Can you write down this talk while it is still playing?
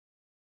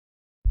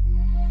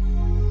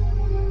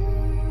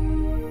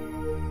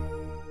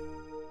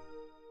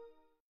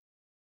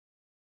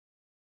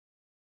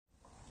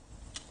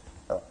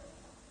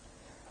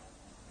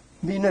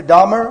Meine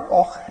Damen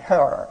och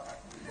Herren,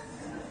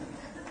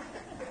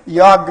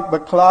 jag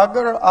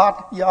beklagar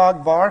att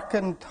jag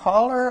varken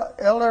talar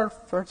eller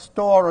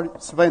förstår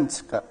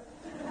svenska.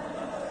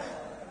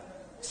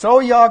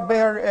 Så jag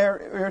ber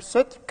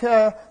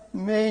ursäkta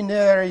mig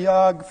när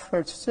jag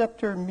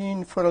fortsätter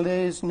min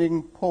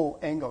föreläsning på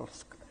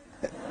engelska.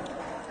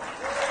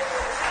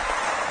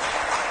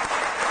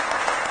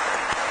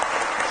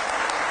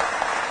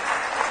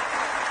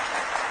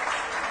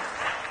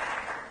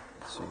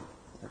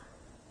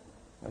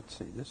 Let's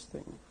see, this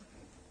thing,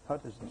 how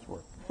does this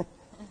work?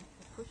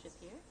 Push it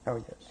here. Oh,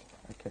 yes.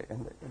 Okay,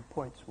 and it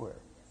points where?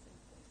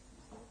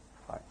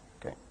 Hi,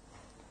 okay.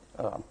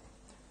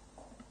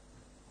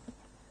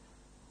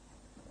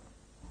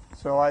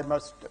 So I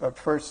must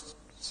first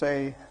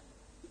say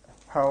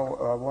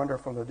how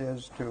wonderful it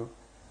is to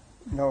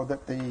know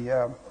that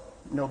the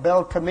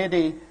Nobel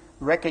Committee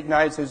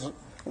recognizes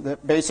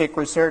that basic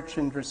research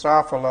in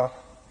Drosophila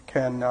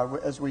can,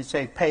 as we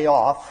say, pay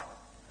off.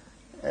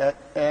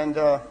 And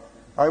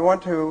I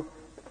want to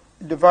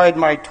divide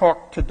my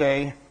talk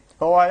today.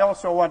 Oh, I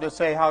also want to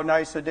say how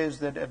nice it is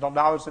that it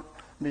allows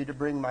me to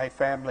bring my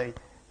family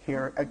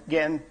here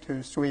again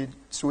to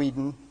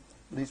Sweden.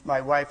 At least my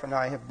wife and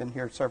I have been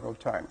here several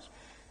times.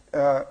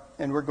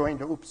 And we're going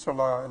to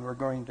Uppsala, and we're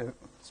going to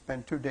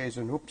spend 2 days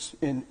in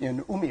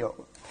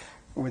Umeå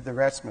with the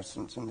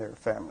Rasmussens and their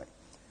family.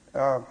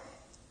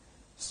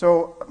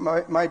 So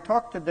my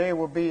talk today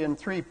will be in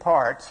 3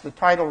 parts. The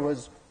title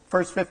was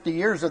First 50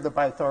 Years of the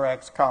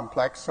Bithorax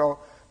Complex. So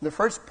the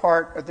first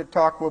part of the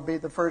talk will be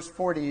the first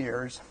 40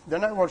 years.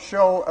 Then I will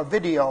show a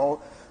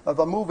video of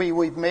a movie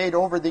we've made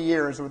over the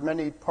years with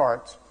many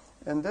parts.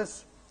 And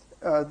this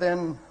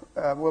then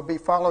will be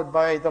followed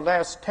by the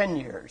last 10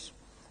 years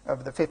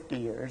of the 50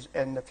 years.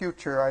 And the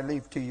future I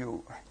leave to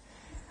you.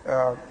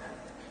 At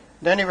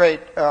any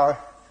rate, I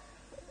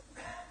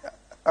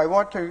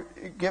want to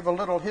give a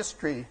little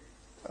history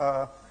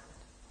of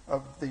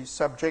the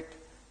subject,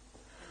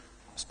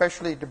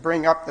 especially to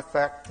bring up the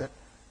fact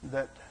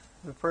that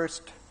the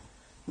first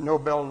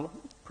Nobel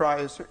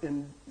Prize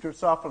in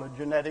Drosophila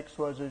genetics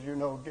was, as you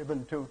know,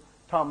 given to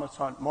Thomas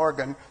Hunt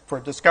Morgan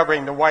for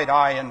discovering the white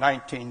eye in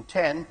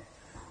 1910.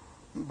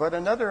 But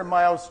another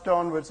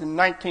milestone was in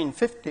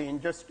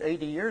 1915, just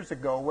 80 years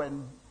ago,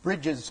 when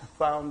Bridges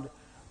found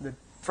the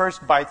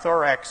first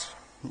bithorax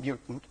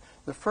mutant,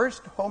 the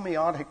first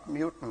homeotic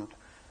mutant,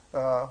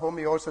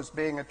 homeosis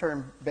being a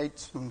term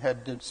Bateson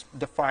had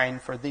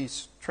defined for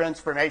these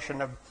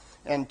transformation of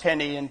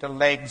antennae into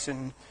legs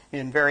in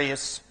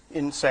various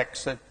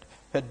insects that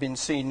had been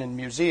seen in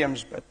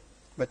museums,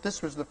 but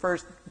this was the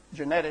first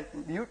genetic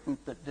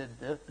mutant that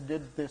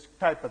did this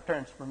type of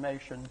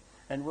transformation,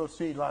 and we'll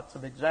see lots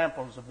of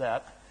examples of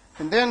that.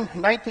 And then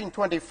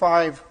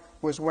 1925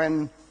 was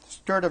when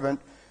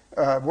Sturtevant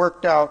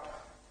worked out,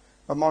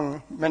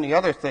 among many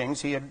other things,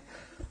 he had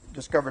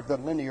discovered the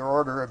linear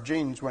order of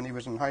genes when he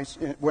was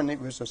when he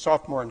was a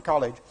sophomore in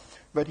college,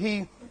 but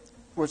he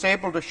was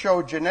able to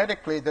show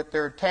genetically that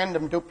there are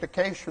tandem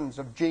duplications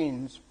of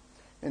genes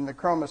in the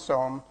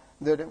chromosome,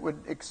 that it would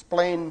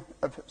explain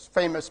a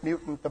famous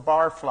mutant, the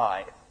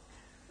barfly.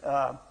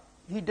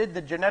 He did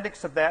the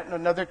genetics of that. In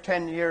another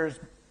 10 years,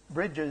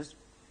 Bridges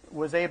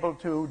was able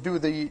to do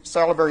the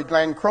salivary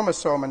gland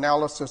chromosome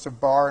analysis of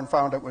Barr and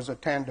found it was a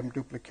tandem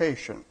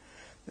duplication.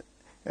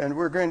 And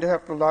we're going to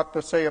have a lot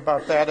to say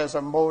about that as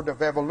a mode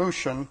of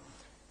evolution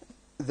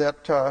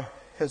that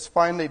has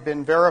finally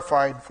been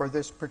verified for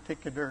this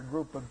particular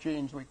group of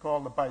genes we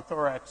call the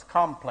bithorax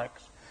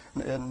complex.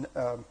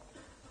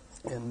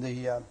 In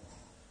the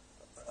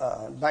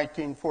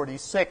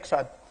 1946,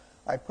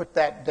 I put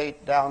that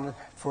date down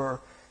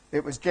for,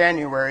 it was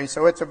January,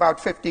 so it's about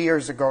 50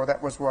 years ago.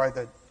 That was why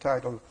the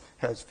title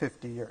has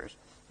 50 years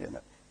in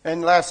it.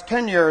 And the last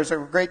 10 years, a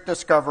great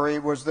discovery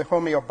was the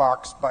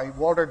homeobox by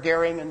Walter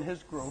Gehring and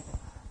his group,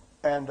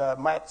 and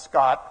Matt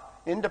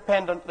Scott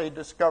independently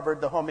discovered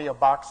the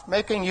homeobox,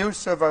 making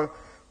use of a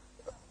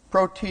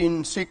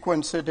protein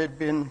sequence that had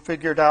been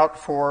figured out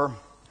for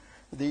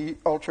the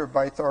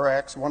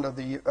ultrabithorax, one of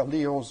the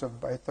alleles of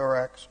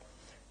bithorax,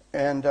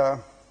 and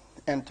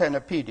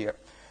antennapedia.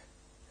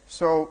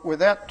 So with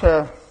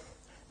that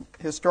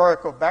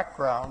historical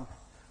background,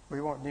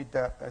 we won't need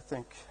that, I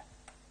think.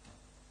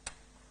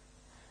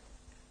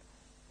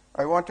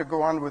 I want to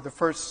go on with the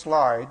first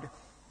slide,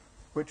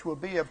 which will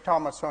be of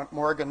Thomas Hunt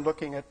Morgan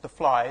looking at the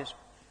flies.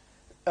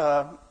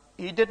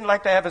 He didn't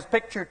like to have his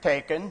picture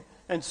taken,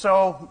 and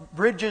so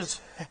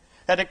Bridges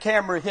had a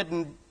camera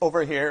hidden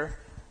over here,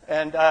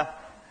 and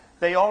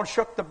they all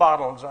shook the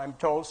bottles, I'm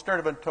told.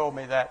 Sturtevant told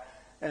me that.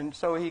 And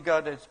so he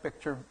got his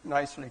picture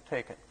nicely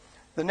taken.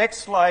 The next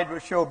slide will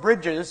show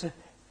Bridges.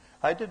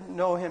 I didn't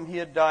know him. He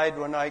had died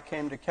when I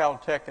came to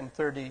Caltech in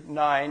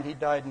 39. He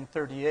died in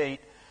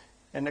 38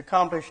 and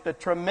accomplished a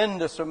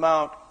tremendous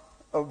amount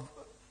of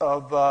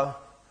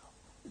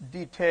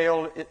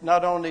detail,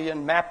 not only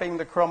in mapping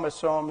the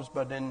chromosomes,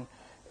 but in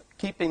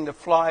keeping the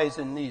flies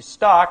in these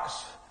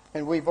stocks.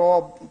 And we've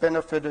all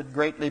benefited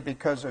greatly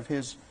because of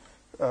his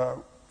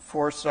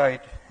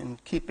foresight in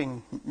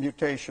keeping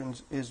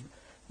mutations, his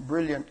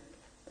brilliant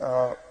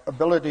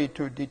ability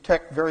to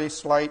detect very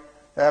slight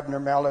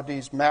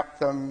abnormalities, map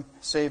them,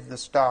 save the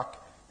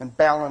stock, and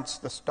balance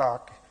the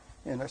stock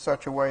in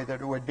such a way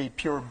that it would be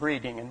pure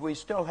breeding. And we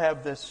still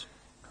have this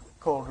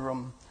cold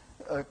room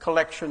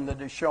collection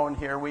that is shown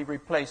here. We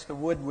replace the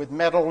wood with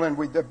metal, and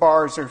the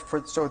bars are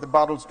so the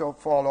bottles don't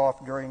fall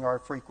off during our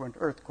frequent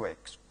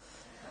earthquakes.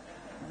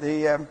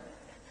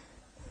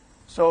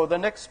 So the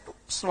next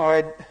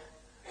slide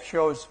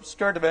shows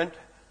Sturtevant,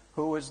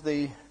 who was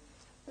the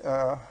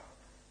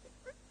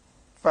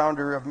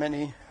founder of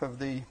many of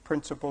the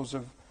principles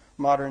of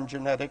modern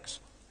genetics,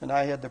 and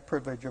I had the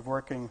privilege of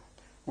working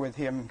with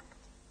him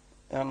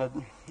and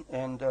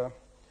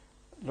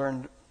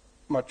learned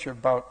much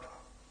about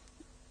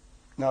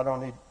not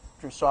only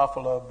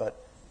Drosophila,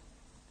 but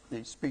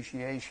the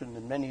speciation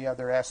and many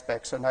other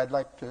aspects. And I'd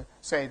like to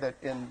say that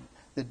in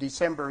the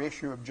December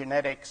issue of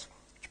Genetics,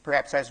 which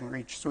perhaps hasn't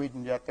reached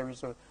Sweden yet, there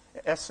was an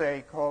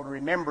essay called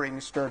Remembering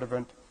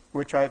Sturtevant,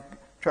 which I've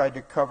tried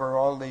to cover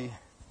all the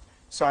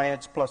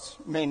science plus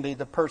mainly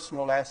the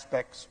personal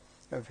aspects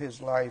of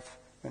his life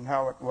and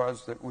how it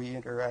was that we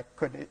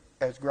could,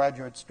 as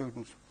graduate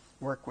students,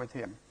 work with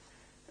him.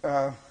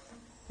 Now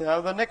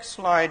the next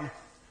slide,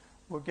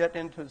 we'll get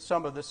into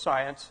some of the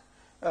science.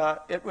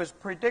 It was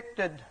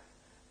predicted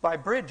by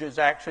Bridges,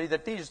 actually,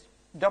 that these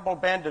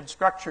double-banded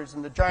structures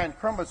in the giant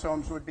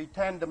chromosomes would be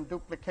tandem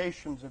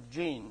duplications of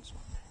genes.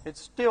 It's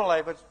still,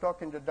 I was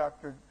talking to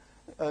Dr.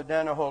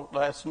 Danaholt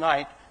last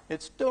night,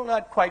 it's still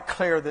not quite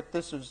clear that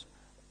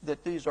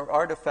these are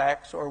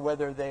artifacts or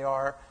whether they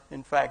are,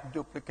 in fact,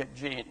 duplicate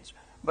genes.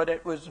 But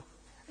it was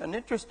an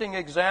interesting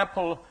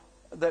example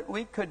that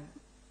we could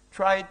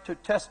try to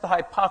test the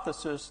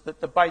hypothesis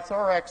that the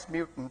bithorax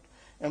mutant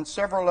and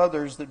several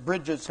others that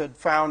Bridges had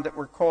found that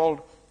were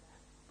called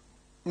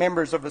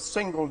members of a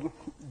single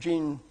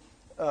gene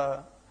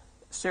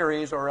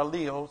series or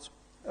alleles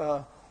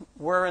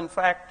were, in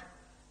fact,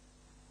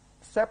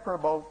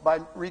 separable by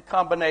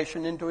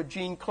recombination into a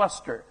gene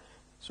cluster.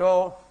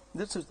 So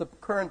this is the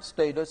current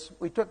status.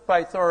 We took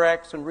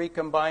bithorax and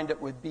recombined it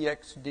with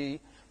BXD,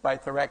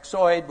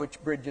 bithoraxoid,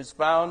 which Bridges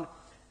found,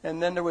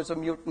 and then there was a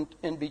mutant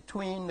in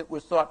between that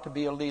was thought to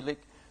be allelic.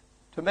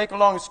 To make a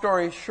long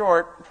story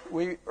short,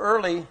 we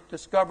early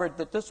discovered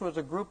that this was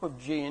a group of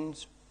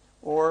genes,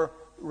 or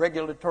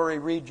regulatory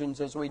regions,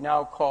 as we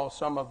now call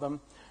some of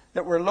them,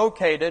 that were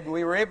located.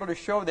 We were able to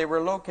show they were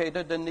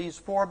located in these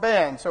 4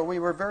 bands. So we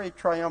were very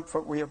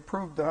triumphant. We have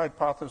proved the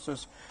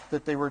hypothesis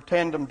that they were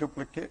tandem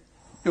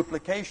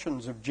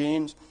duplications of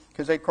genes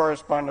because they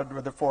corresponded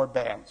with the 4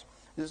 bands.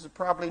 This is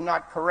probably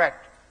not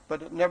correct,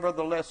 but it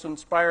nevertheless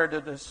inspired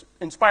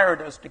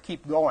us to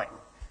keep going.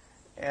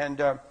 And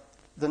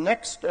the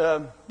next,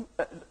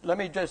 let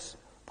me just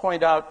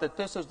point out that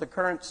this is the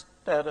current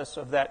status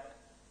of that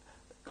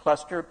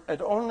cluster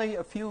at only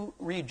a few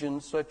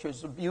regions, such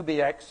as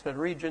UBX, a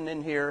region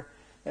in here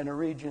and a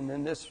region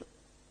in this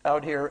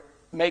out here,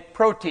 make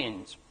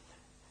proteins.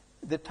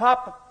 The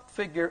top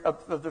figure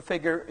of the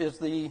figure is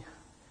the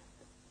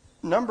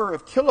number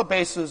of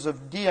kilobases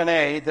of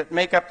DNA that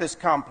make up this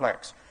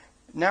complex.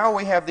 Now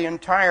we have the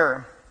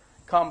entire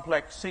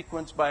complex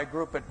sequenced by a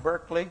group at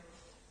Berkeley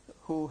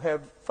who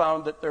have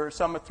found that there are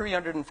some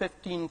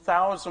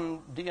 315,000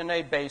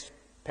 DNA base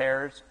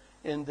pairs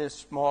in this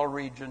small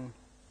region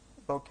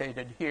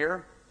located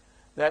here.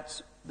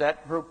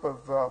 That group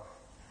of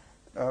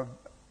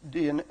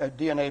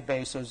DNA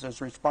bases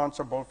is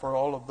responsible for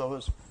all of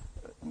those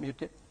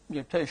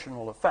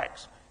mutational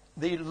effects.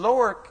 The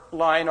lower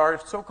line are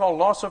so-called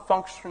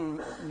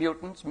loss-of-function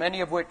mutants, many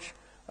of which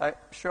I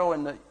show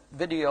in the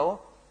video.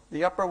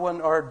 The upper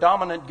one are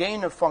dominant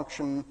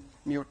gain-of-function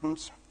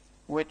mutants,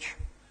 which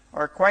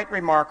are quite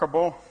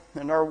remarkable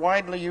and are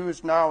widely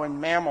used now in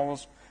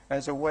mammals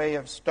as a way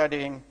of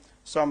studying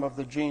some of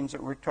the genes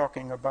that we're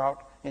talking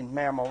about in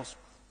mammals,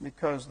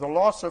 because the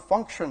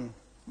loss-of-function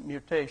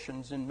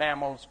mutations in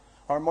mammals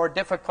are more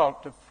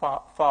difficult to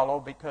follow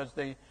because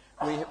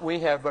we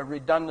have a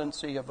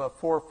redundancy of a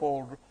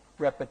 4-fold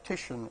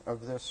repetition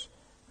of this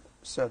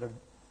set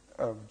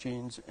of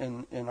genes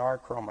in our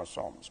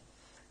chromosomes.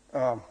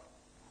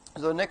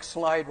 The next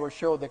slide will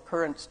show the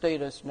current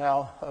status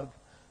now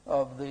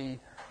of the...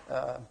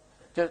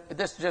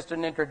 this is just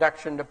an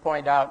introduction to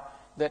point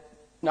out that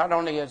not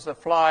only does the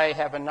fly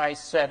have a nice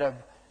set of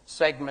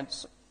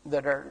segments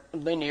that are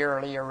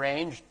linearly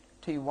arranged,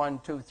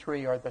 T1, 2,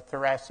 3 are the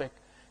thoracic,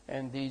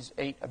 and these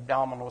 8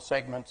 abdominal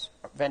segments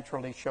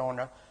ventrally shown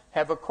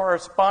have a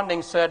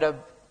corresponding set of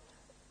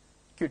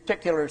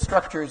cuticular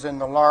structures in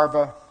the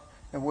larva,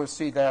 and we'll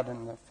see that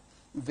in the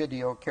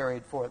video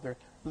carried further.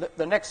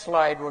 The next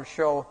slide will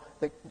show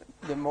the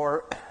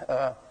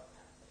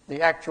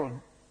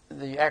actual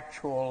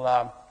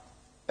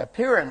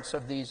appearance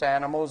of these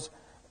animals.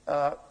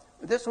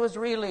 This was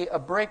really a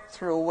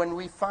breakthrough when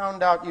we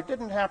found out you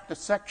didn't have to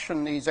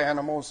section these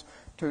animals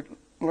to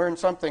learn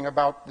something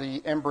about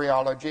the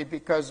embryology,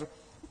 because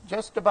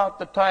just about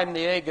the time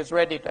the egg is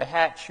ready to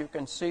hatch, you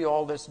can see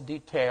all this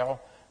detail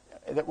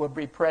that would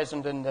be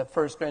present in the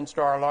first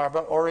instar larva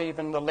or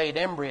even the late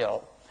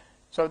embryo.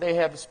 So they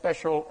have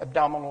special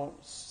abdominal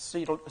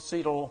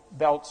cetal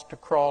belts to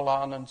crawl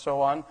on and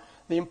so on.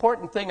 The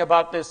important thing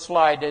about this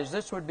slide is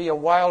this would be a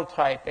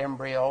wild-type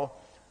embryo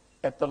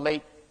at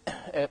the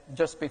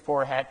just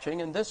before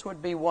hatching, and this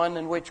would be one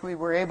in which we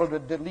were able to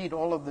delete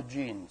all of the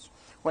genes.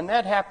 When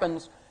that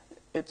happens,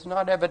 it's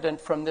not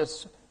evident from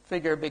this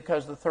figure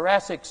because the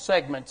thoracic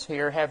segments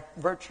here have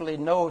virtually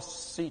no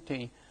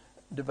setae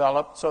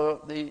developed,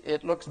 so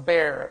it looks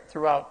bare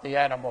throughout the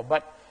animal.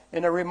 But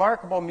in a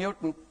remarkable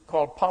mutant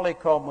called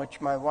polycomb, which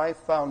my wife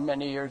found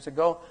many years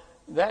ago,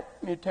 that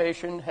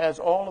mutation has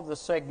all of the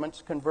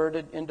segments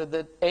converted into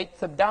the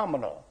 8th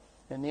abdominal.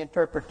 And the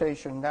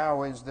interpretation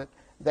now is that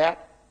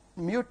that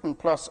mutant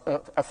plus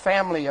a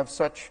family of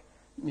such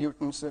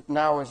mutants that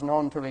now is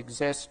known to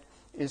exist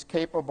is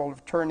capable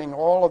of turning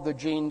all of the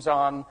genes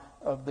on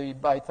of the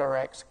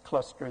bithorax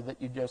cluster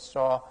that you just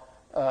saw,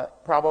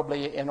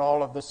 probably in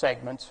all of the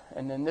segments.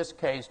 And in this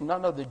case,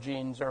 none of the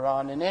genes are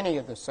on in any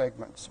of the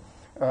segments.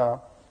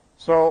 The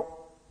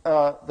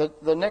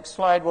next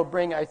slide will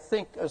bring, I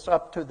think, us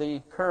up to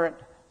the current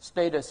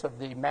status of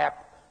the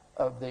map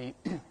of the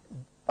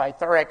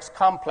bithorax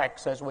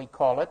complex, as we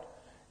call it,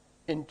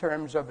 in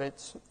terms of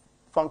its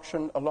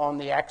function along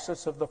the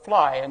axis of the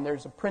fly. And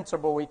there's a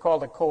principle we call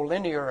the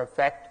collinear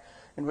effect,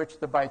 in which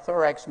the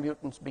bithorax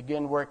mutants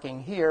begin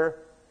working here,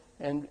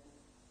 and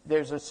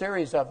there's a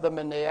series of them,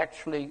 and they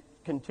actually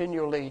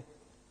continually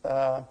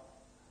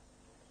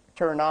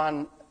turn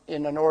on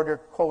in an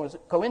order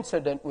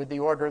coincident with the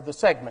order of the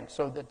segment,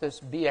 so that this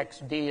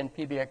BXD and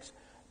PBX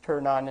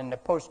turn on in the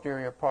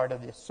posterior part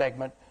of the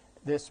segment.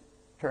 This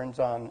turns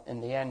on in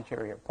the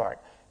anterior part.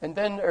 And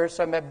then there are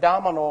some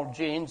abdominal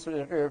genes.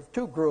 There are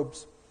two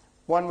groups.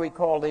 One we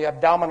call the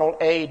abdominal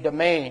A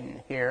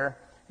domain here,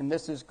 and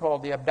this is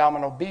called the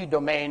abdominal B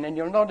domain. And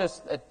you'll notice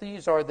that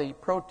these are the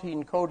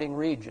protein coding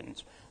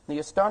regions. The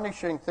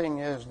astonishing thing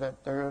is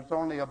that there is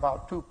only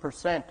about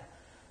 2%,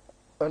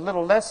 a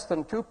little less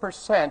than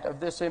 2% of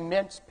this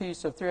immense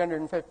piece of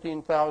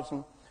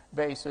 315,000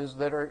 bases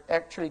that are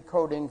actually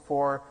coding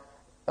for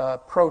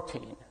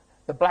protein.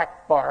 The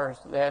black bars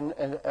then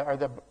are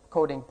the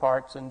coding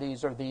parts, and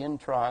these are the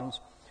introns.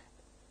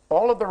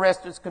 All of the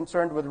rest is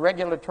concerned with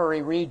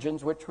regulatory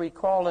regions, which we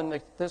call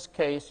in this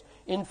case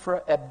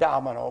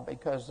infra-abdominal,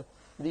 because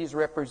these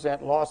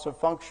represent loss of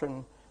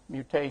function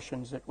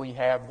mutations that we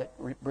have that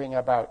bring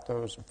about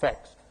those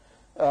effects.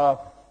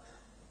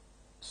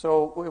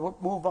 So we will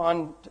move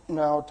on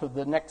now to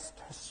the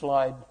next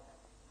slide,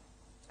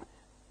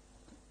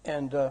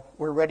 and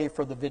we're ready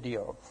for the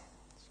video.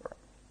 Sorry.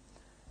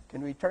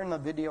 Can we turn the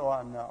video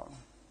on now?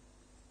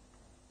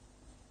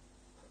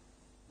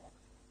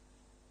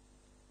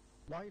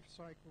 Life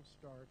cycle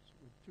starts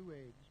with 2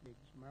 eggs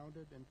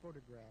mounted and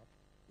photographed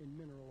in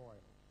mineral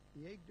oil.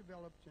 The egg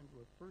develops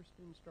into a first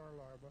instar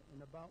larva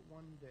in about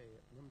 1 day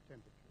at room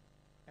temperature.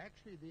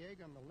 Actually, the egg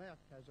on the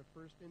left has a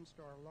first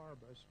instar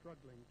larva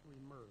struggling to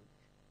emerge.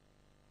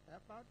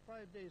 About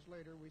 5 days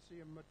later, we see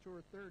a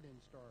mature third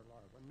instar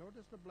larva.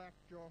 Notice the black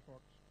jaw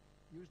hooks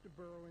used to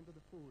burrow into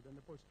the food and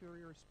the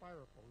posterior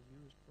spiracle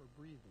used for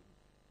breathing.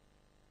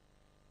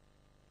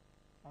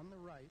 On the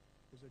right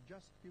is a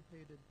just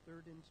pupated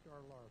third instar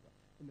larva.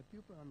 In the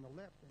pupa on the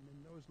left and in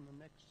those in the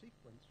next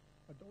sequence,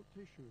 adult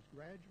tissues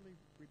gradually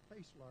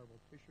replace larval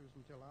tissues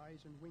until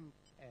eyes and wing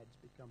pads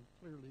become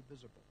clearly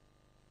visible.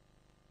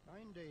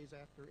 9 days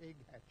after egg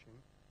hatching,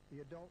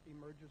 the adult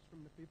emerges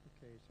from the pupa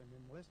case, and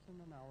in less than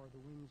an hour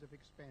the wings have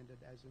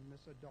expanded as in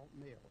this adult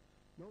male.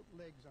 Note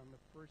legs on the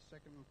first,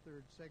 second, and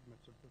third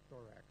segments of the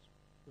thorax,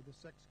 with the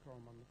sex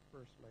comb on the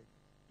first leg.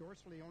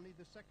 Dorsally, only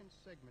the second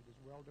segment is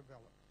well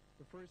developed,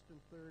 the first and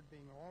third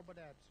being all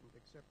but absent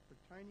except for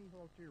tiny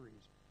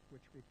halteres,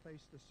 which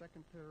replace the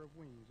second pair of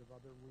wings of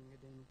other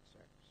winged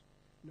insects.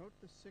 Note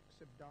the 6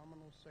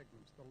 abdominal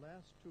segments, the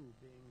last 2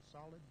 being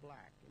solid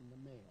black in the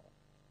male.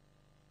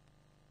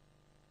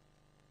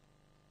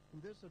 In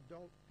this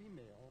adult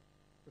female,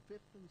 the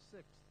 5th and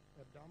 6th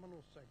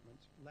abdominal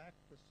segments lack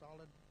the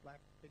solid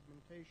black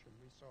pigmentation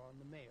we saw in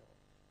the male.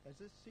 As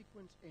this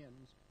sequence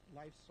ends,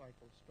 life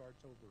cycle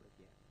starts over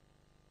again.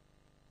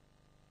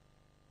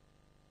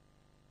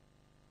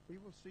 We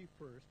will see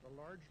first a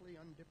largely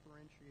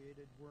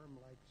undifferentiated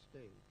worm-like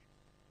stage,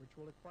 which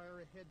will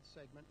acquire a head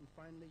segment and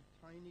finally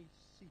tiny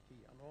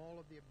setae on all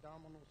of the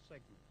abdominal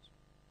segments,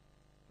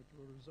 which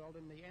will result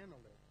in the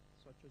annelid,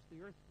 such as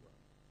the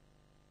earthworm.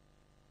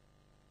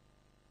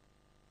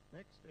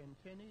 Next,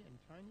 antennae and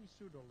tiny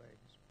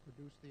pseudolegs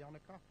produce the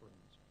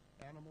onychophorans,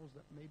 animals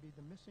that may be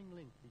the missing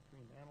link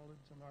between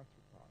annelids and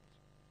arthropods.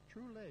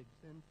 True legs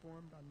then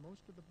formed on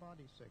most of the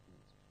body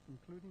segments,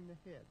 including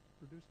the head,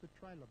 produce the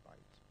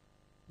trilobites,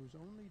 whose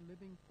only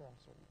living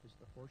fossil is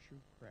the horseshoe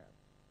crab.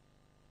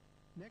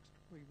 Next,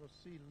 we will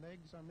see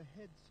legs on the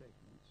head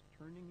segments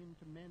turning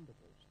into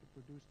mandibles to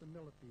produce the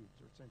millipedes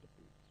or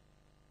centipedes.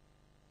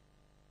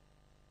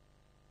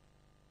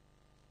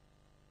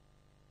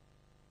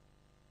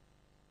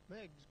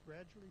 Legs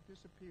gradually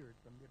disappeared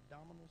from the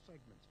abdominal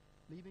segments,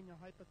 leaving a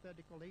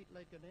hypothetical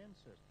 8-legged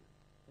ancestor,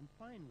 and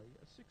finally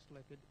a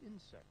 6-legged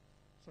insect,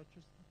 such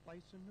as the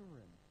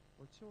Physaneurin,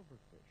 or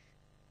silverfish.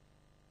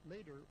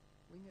 Later,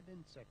 winged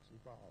insects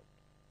evolved,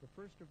 the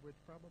first of which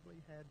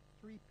probably had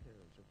 3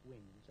 pairs of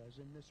wings, as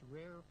in this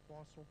rare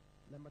fossil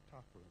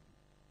Lemmatopteron.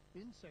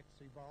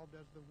 Insects evolved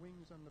as the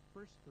wings on the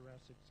first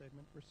thoracic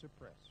segment were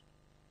suppressed.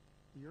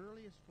 The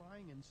earliest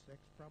flying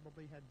insects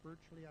probably had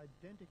virtually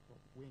identical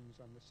wings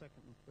on the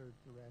second and third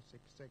thoracic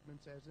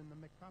segments, as in the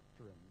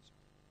Mecopterans,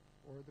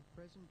 or the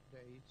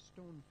present-day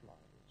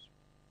stoneflies.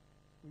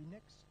 We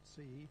next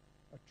see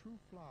a true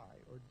fly,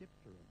 or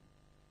dipteran.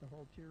 The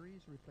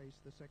Halteres replace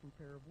the second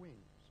pair of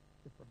wings.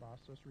 The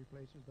proboscis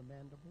replaces the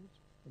mandibles,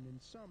 and in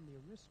some the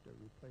arista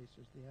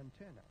replaces the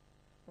antenna.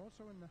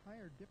 Also in the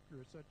higher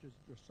diptera, such as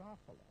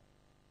Drosophila,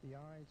 the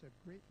eyes have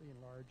greatly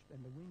enlarged and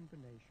the wing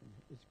venation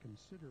is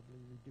considerably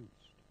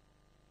reduced.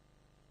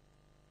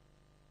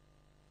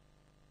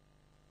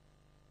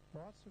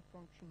 Loss of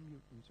function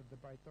mutants of the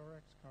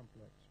bithorax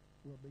complex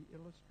will be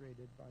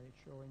illustrated by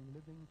showing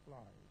living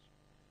flies.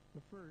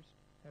 The first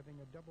having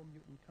a double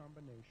mutant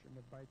combination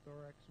of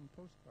bithorax and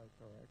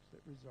postbithorax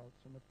that results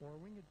in a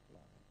 4-winged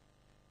fly.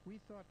 We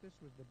thought this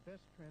was the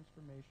best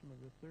transformation of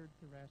the third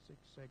thoracic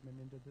segment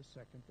into the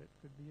second that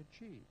could be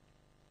achieved.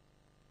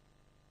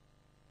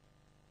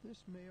 This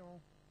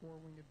male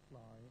 4-winged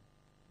fly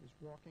is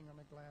walking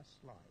on a glass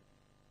slide.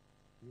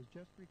 He has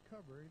just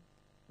recovered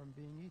from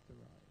being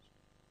etherized,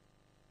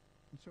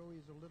 and so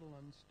he is a little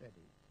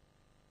unsteady.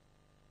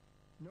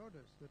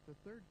 Notice that the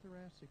third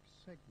thoracic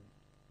segment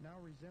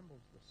now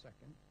resembles the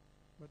second,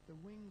 but the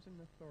wings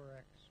in the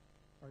thorax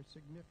are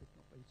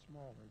significantly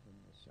smaller than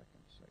the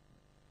second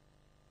segment.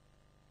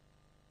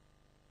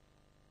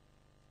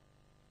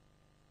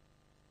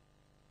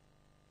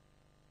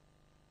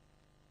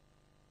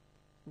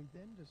 We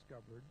then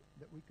discovered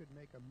that we could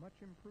make a much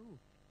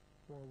improved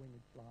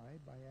 4-winged fly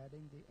by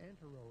adding the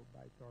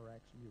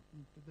anterobithorax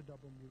mutant to the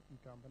double mutant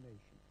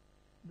combination.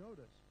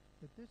 Notice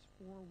that this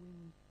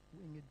 4-winged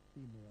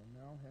female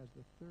now has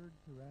the third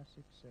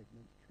thoracic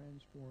segment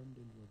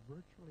transformed into a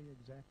virtually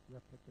exact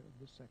replica of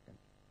the second.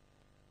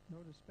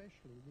 Note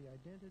especially the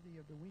identity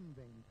of the wing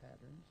vein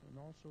patterns and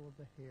also of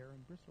the hair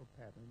and bristle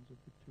patterns of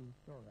the 2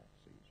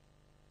 thoraxes.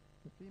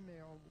 The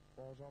female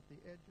falls off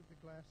the edge of the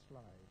glass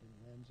slide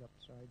and lands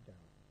upside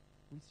down.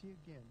 We see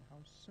again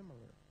how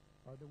similar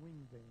are the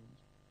wing veins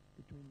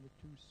between the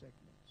 2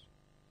 segments.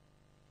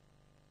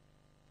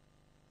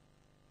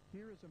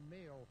 Here is a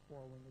male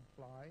 4-winged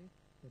fly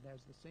that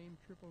has the same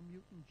triple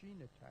mutant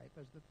genotype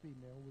as the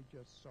female we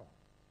just saw.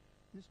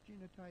 This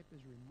genotype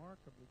is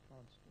remarkably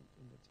constant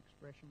in its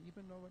expression,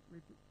 even though it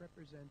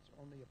represents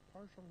only a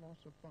partial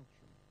loss of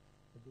function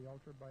of the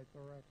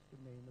ultrabithorax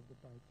domain of the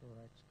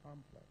bithorax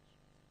complex.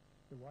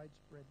 The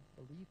widespread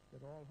belief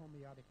that all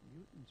homeotic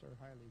mutants are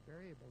highly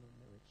variable in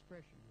their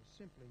expression is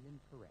simply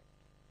incorrect.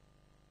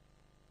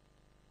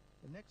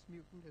 The next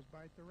mutant is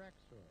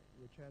bithoraxoid,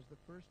 which has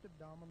the first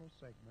abdominal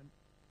segment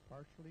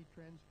partially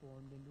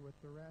transformed into a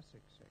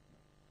thoracic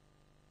segment.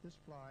 This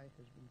fly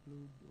has been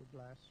glued to a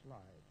glass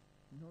slide.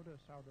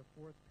 Notice how the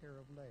 4th pair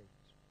of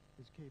legs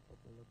is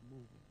capable of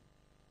moving.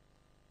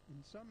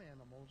 In some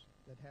animals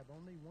that have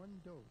only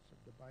 1 dose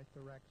of the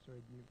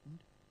bithoraxoid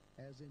mutant,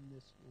 as in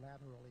this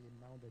laterally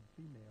mounted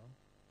female,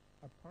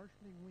 a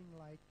partially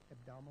wing-like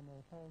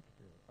abdominal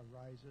halter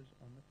arises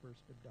on the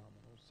first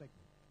abdominal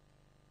segment.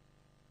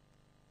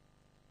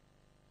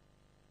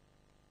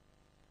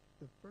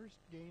 The first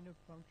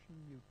gain-of-function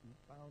mutant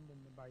found in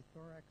the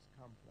bithorax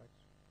complex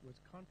was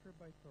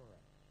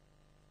contrabithorax.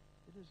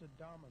 It is a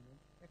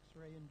dominant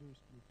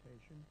X-ray-induced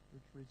mutation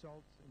which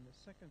results in the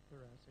second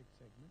thoracic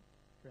segment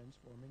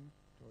transforming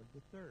toward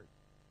the third.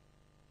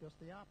 Just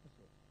the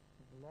opposite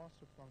of the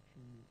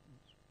loss-of-function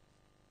mutants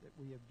that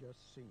we have just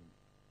seen.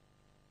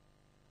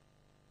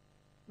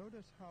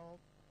 Notice how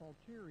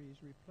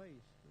Halteres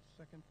replace the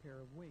second pair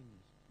of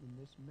wings in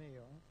this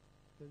male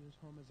that is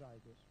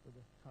homozygous for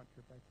the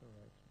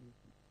contrabithorax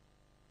mutant.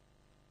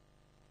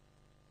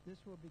 This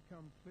will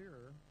become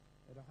clearer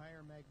at a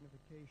higher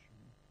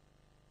magnification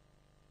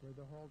where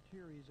the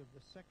Halteres of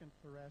the second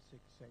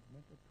thoracic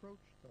segment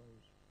approach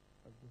those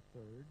of the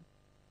third,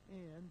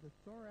 and the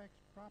thorax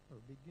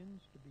proper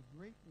begins to be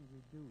greatly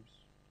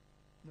reduced.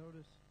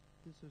 Notice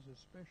this is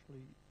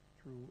especially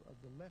true of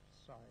the left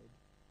side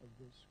of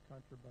this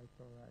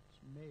contrabithorax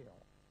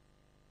male.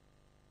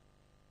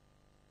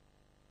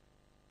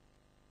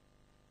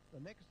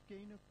 The next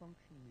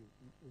gain-of-function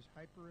mutant is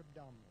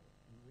hyperabdominal,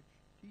 in which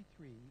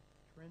T3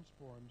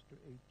 transforms to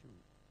A2.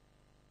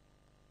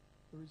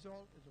 The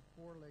result is a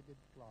 4-legged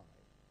fly.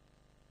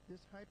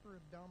 This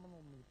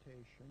hyperabdominal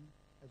mutation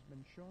has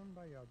been shown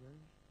by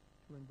others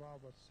to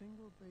involve a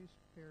single base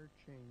pair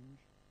change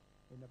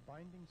in a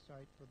binding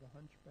site for the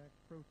hunchback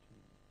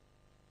protein,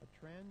 a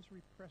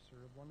trans-repressor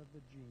of one of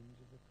the genes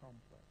of the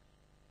complex.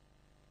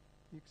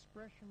 The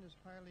expression is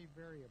highly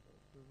variable,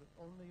 so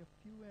that only a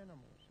few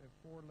animals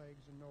have 4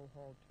 legs and no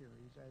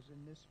halteres, as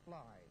in this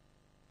fly,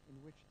 in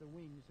which the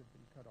wings have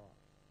been cut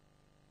off.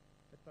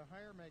 At the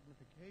higher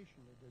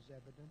magnification, it is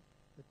evident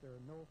that there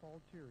are no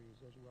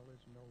halteres as well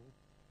as no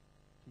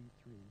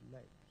T3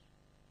 legs.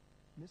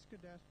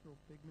 Miscadastral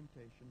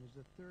pigmentation is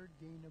the third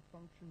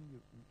gain-of-function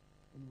mutant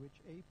in which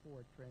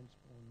A4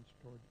 transforms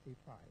toward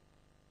A5.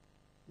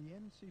 The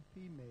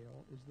MCP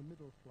male is the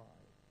middle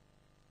fly.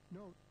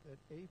 Note that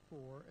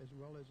A4 as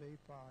well as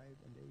A5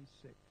 and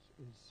A6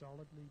 is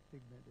solidly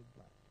pigmented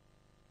black.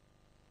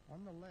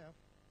 On the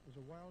left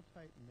is a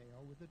wild-type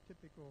male with the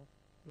typical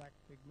black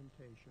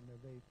pigmentation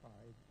of A5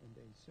 and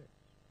A6.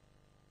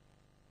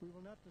 We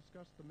will not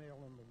discuss the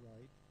male on the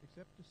right,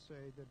 except to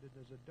say that it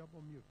is a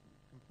double mutant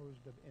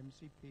composed of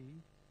MCP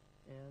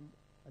and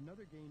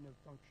another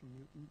gain-of-function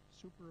mutant,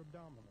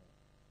 superabdominal,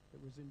 that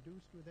was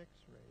induced with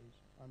X-rays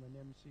on an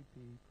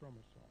MCP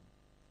chromosome.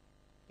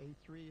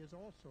 A3 is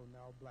also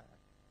now black,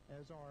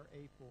 as are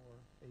A4,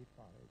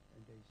 A5,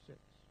 and A6.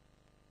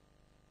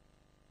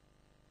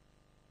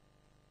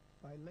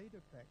 By late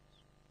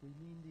effects, we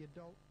mean the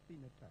adult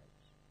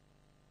phenotypes.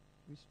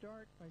 We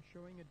start by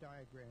showing a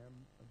diagram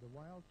of the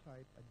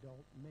wild-type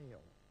adult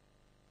male.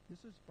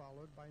 This is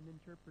followed by an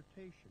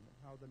interpretation of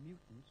how the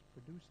mutants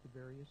produce the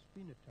various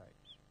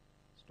phenotypes,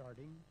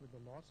 starting with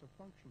the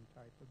loss-of-function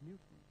type of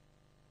mutant.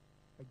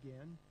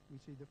 Again, we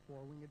see the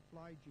four-winged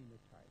fly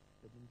genotype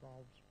that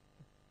involves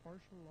a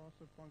partial loss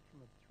of function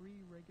of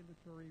three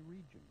regulatory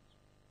regions,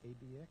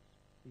 ABX,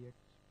 BX,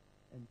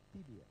 and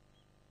PBX.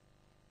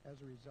 As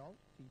a result,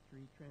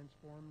 T3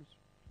 transforms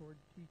toward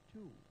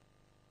T2,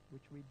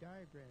 which we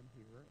diagram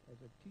here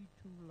as a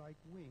T2-like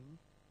wing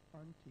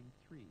on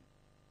T3.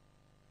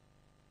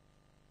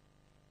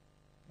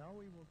 Now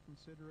we will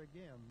consider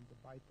again the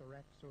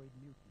bithoraxoid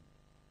mutant.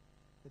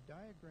 The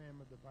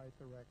diagram of the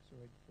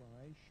bithoraxoid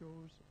fly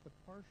shows the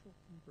partial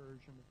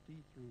conversion of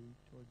T3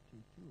 toward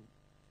T2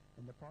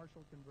 and the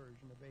partial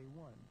conversion of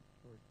A1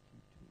 toward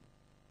T2.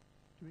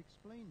 To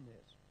explain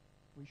this,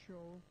 we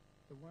show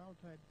the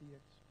wild-type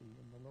DXD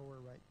in the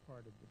lower right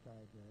part of the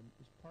diagram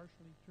is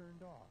partially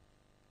turned off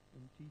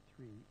in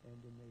T3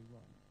 and in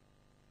A1.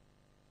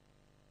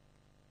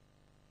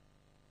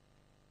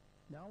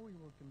 Now we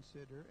will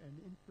consider an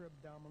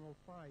intra-abdominal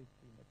 5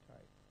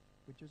 phenotype,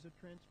 which is a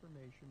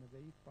transformation of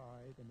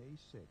A5 and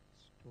A6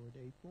 toward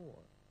A4.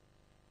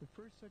 The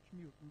first such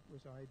mutant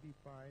was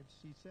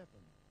IB5C7.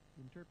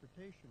 The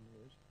interpretation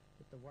is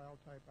that the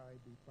wild-type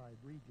IB5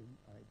 region,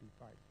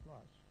 IB5+,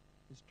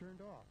 is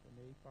turned off in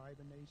A5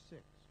 and A6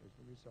 as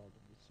the result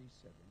of the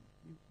C7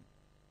 mutant.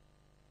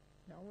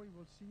 Now we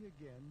will see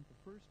again the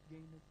first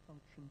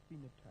gain-of-function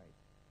phenotype,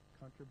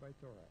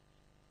 contrabithorax.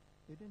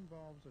 It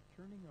involves a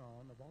turning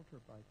on of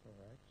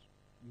ultrabithorax,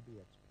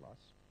 UBX+,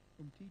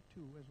 in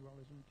T2 as well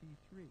as in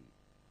T3.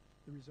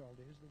 The result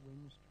is the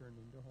wings turn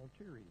into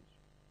halteres.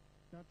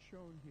 Not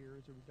shown here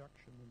is a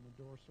reduction in the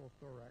dorsal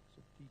thorax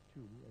of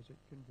T2 as it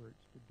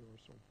converts to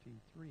dorsal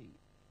T3.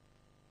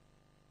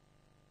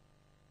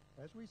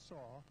 As we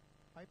saw,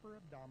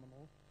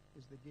 hyperabdominal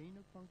is the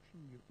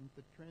gain-of-function mutant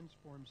that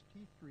transforms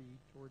T3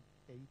 toward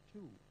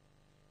A2.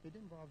 It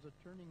involves a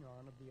turning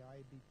on of the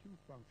IB2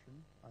 function,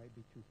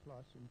 IB2+,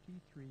 in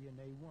T3 and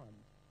A1,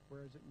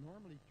 whereas it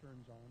normally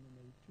turns on in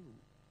A2.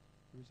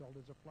 The result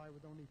is a fly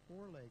with only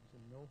 4 legs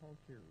and no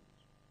halteres.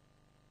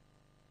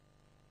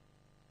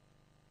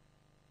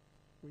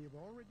 We have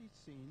already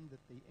seen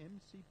that the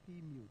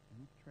MCP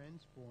mutant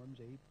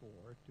transforms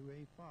A4 to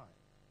A5.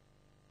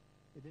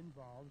 It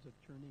involves a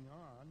turning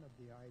on of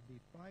the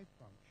IB5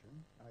 function,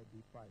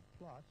 IB5+,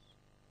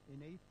 in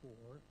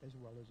A4 as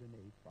well as in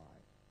A5.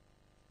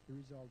 The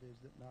result is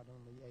that not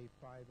only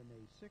A5 and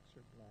A6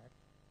 are black,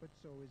 but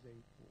so is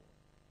A4.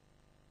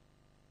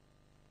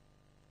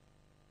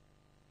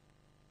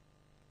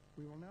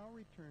 We will now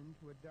return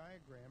to a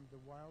diagram of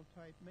the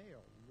wild-type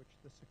male in which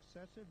the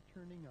successive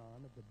turning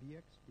on of the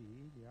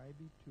BXD, the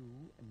IB2,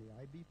 and the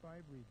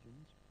IB5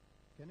 regions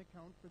can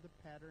account for the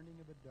patterning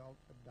of adult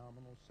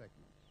abdominal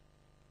segments.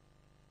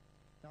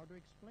 Now, to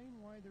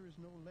explain why there is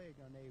no leg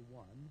on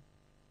A1,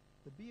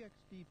 the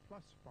BXD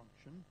plus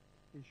function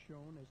is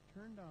shown as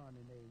turned on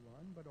in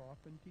A1 but off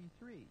in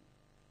T3.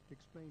 To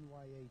explain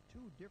why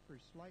A2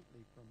 differs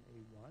slightly from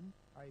A1,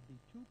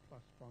 IB2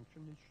 plus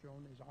function is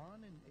shown as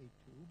on in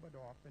A2 but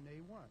off in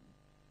A1.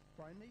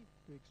 Finally,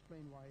 to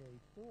explain why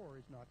A4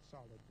 is not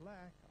solid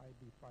black,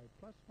 IB5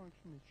 plus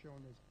function is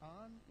shown as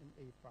on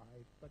in A5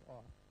 but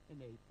off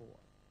in A4.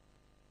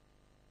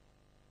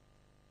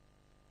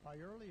 By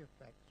early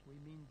effects,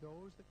 we mean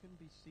those that can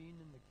be seen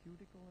in the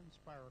cuticle and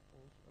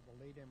spiracles of a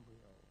late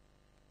embryo.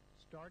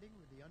 Starting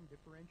with the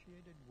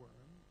undifferentiated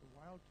worm, the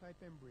wild-type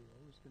embryo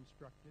is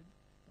constructed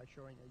by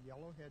showing a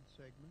yellow head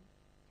segment,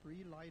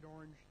 3 light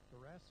orange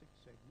thoracic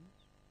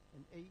segments,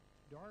 and 8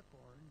 dark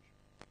orange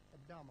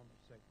abdominal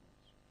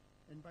segments,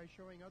 and by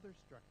showing other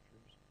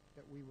structures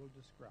that we will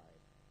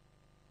describe.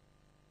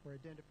 For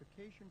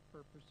identification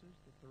purposes,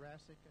 the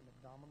thoracic and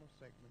abdominal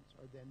segments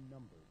are then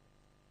numbered.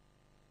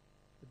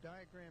 The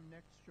diagram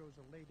next shows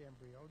a late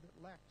embryo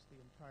that lacks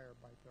the entire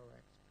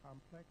bithorax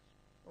complex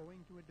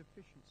owing to a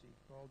deficiency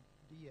called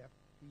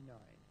DFP9.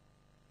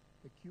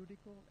 The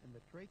cuticle and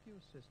the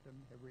tracheal system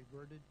have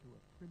reverted to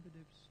a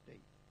primitive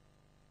state.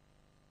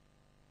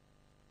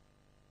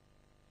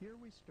 Here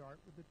we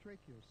start with the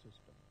tracheal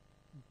system.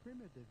 In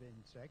primitive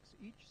insects,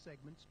 each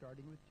segment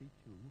starting with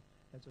T2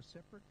 has a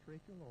separate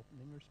tracheal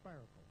opening or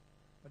spiracle,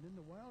 but in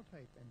the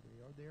wild-type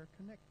embryo they are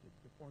connected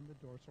to form the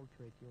dorsal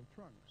tracheal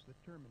trunks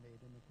that terminate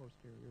in the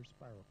posterior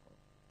spiracle.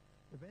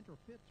 The ventral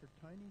pits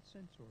are tiny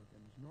sense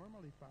organs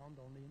normally found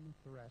only in the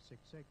thoracic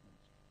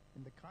segments,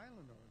 and the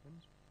chylon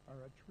organs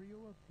are a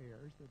trio of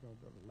hairs that are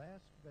the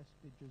last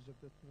vestiges of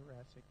the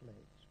thoracic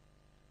legs.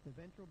 The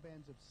ventral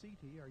bands of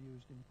setae are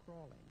used in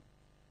crawling.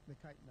 The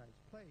chitinized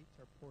plates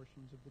are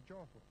portions of the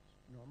jaw hooks,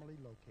 normally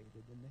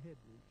located in the head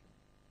region.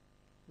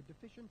 The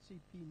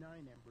deficiency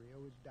P9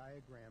 embryo is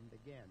diagrammed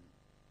again.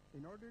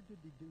 In order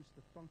to deduce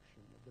the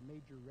function of the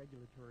major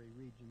regulatory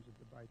regions of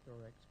the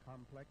bithorax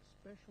complex,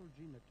 special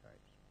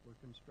genotypes were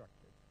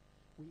constructed.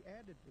 We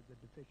added to the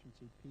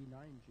deficiency P9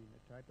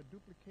 genotype a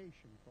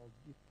duplication called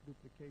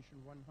duplication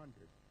 100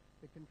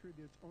 that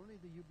contributes only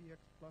the UBX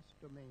plus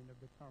domain of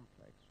the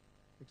complex,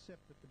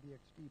 except that the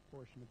BXD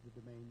portion of the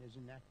domain is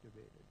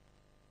inactivated.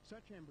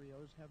 Such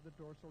embryos have the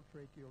dorsal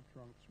tracheal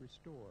trunks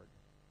restored.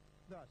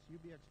 Thus,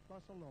 UBX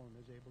plus alone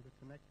is able to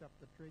connect up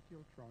the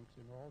tracheal trunks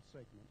in all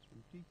segments from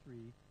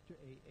T3 to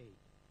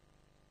A8.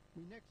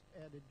 We next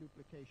added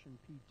duplication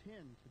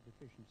P10 to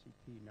deficiency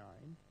P9.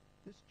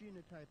 This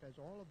genotype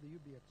has all of the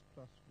UBX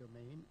plus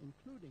domain,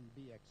 including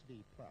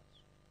BXD plus.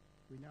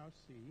 We now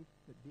see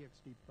that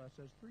BXD plus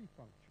has three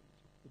functions.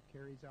 It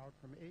carries out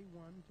from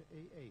A1 to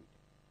A8.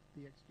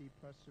 BXD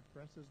plus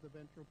suppresses the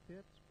ventral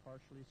pits,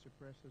 partially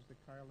suppresses the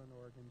chylon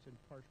organs, and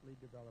partially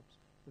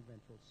develops the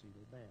ventral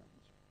cedal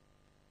bands.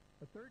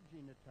 A third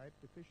genotype,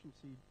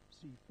 deficiency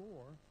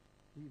C4,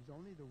 leaves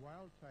only the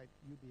wild-type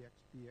UBX,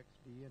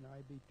 BXD, and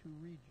IB2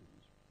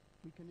 regions.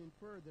 We can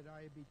infer that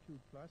IB2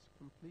 plus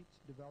completes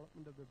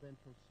development of the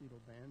ventral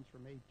cedal bands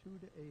from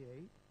A2 to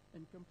A8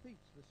 and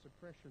completes the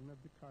suppression of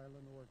the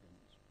chylon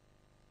organs.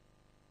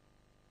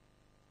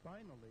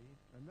 Finally,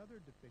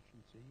 another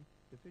deficiency,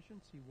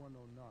 deficiency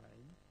 109,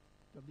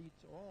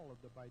 deletes all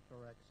of the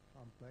bithorax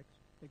complex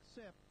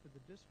except for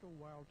the distal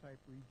wild-type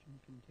region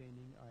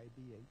containing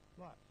IB8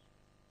 plus.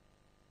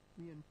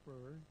 We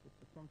infer that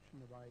the function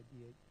of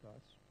IB8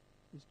 plus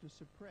is to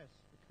suppress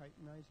the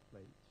chitinized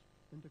plates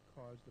and to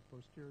cause the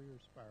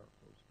posterior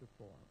spiracles to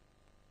form.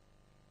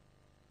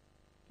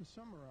 To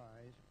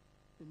summarize,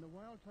 in the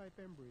wild-type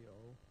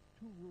embryo,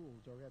 two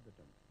rules are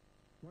evident.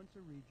 Once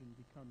a region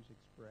becomes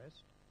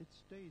expressed, it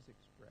stays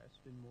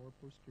expressed in more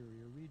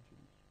posterior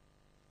regions.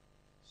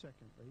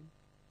 Secondly,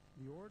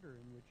 the order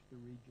in which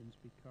the regions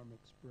become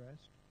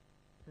expressed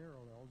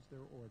parallels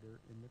their order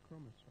in the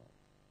chromosome.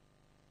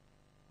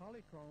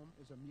 Polychrome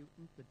is a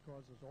mutant that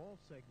causes all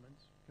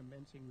segments,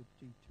 commencing with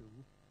T2,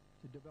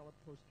 to develop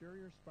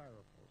posterior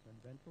spiracles and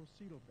ventral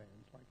cedal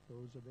bands like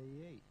those of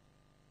A8.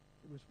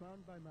 It was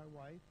found by my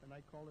wife, and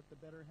I call it the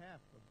better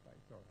half of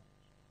bithorax.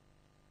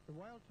 The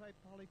wild-type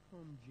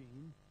polychrome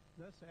gene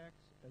thus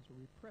acts as a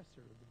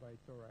repressor of the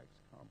bithorax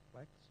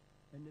complex,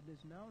 and it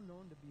is now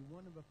known to be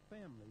one of a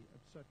family of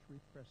such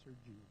repressor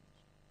genes.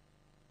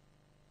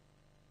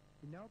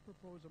 We now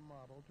propose a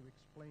model to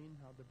explain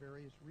how the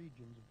various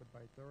regions of the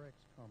bithorax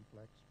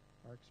complex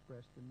are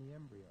expressed in the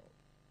embryo.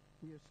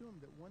 We assume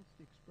that once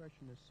the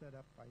expression is set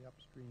up by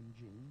upstream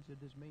genes, it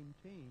is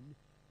maintained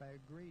by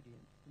a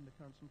gradient in the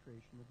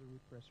concentration of the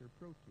repressor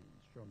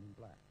proteins, shown in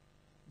black.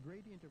 The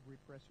gradient of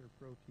repressor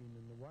protein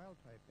in the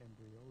wild-type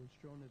embryo is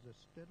shown as a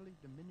steadily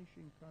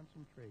diminishing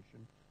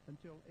concentration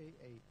until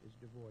A8 is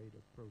devoid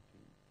of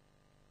protein.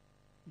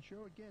 We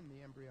show again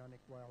the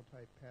embryonic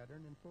wild-type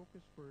pattern and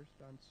focus first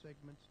on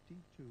segments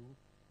T2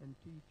 and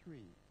T3.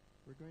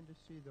 We're going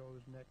to see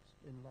those next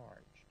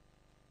enlarged.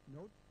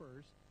 Note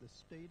first the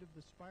state of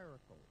the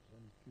spiracles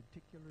and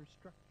cuticular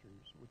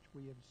structures, which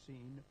we have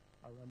seen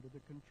are under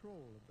the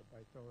control of the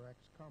bithorax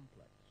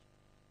complex.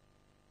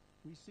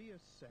 We see a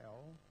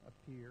cell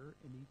appear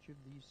in each of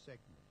these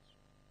segments.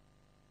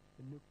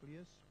 The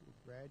nucleus will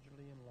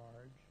gradually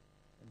enlarge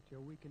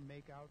until we can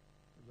make out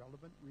the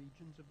relevant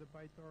regions of the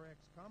bithorax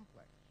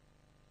complex.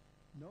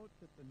 Note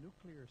that the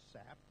nuclear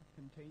sap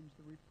contains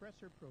the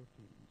repressor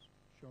proteins,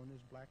 shown as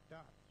black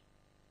dots.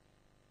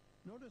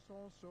 Notice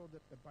also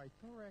that the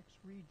bithorax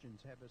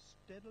regions have a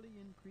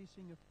steadily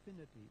increasing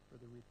affinity for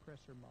the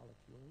repressor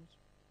molecules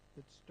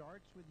that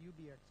starts with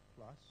UBX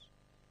plus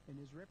and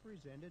is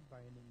represented by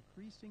an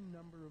increasing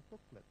number of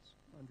hooklets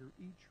under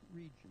each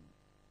region.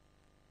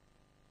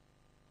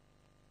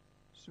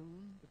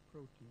 Soon, the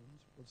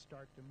proteins will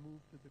start to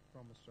move to the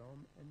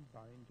chromosome and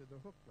bind to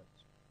the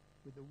hooklets,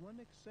 with the one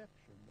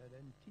exception that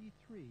in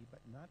T3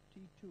 but not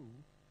T2,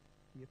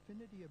 the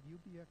affinity of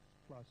UBX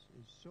plus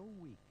is so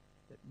weak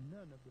that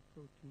none of the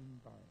protein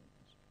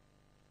binds.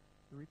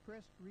 The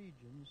repressed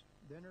regions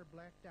then are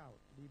blacked out,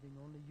 leaving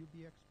only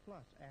UBX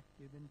plus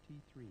active in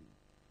T3.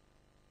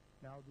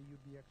 Now the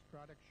UBX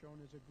product, shown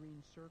as a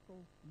green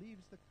circle,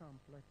 leaves the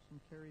complex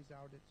and carries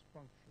out its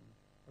function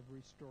of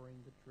restoring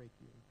the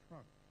tracheal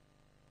trunk.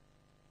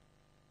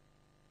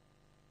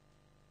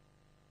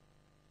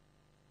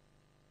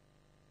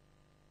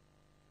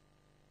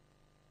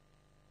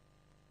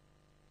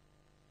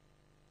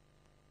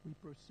 We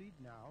proceed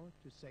now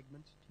to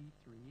segments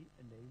T3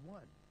 and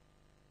A1.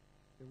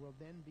 There will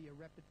then be a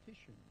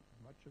repetition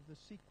of much of the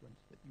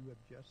sequence that you have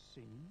just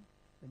seen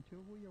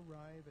until we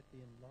arrive at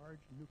the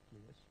enlarged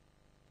nucleus,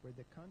 where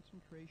the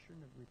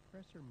concentration of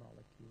repressor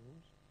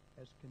molecules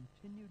has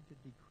continued to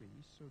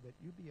decrease so that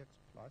UBX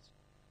plus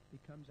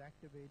becomes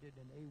activated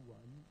in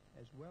A1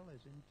 as well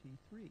as in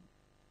T3.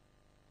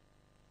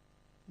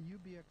 The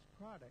UBX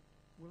product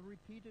will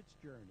repeat its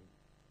journey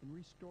and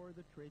restore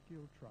the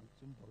tracheal trunks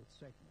in both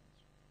segments.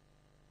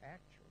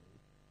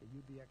 Actually, the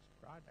UBX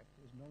product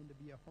is known to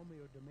be a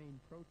homeodomain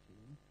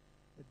protein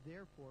that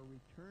therefore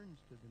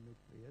returns to the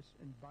nucleus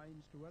and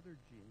binds to other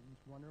genes,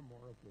 one or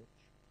more of which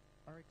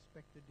are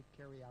expected to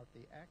carry out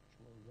the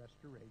actual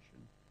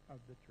restoration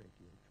of the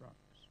tracheal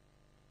trunks.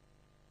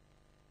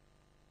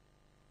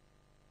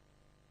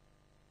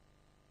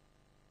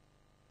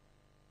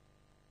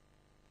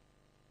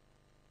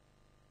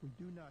 We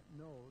do not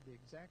know the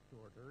exact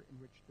order in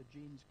which the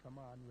genes come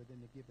on within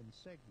a given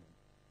segment,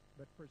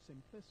 but for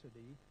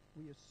simplicity,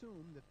 we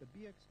assume that the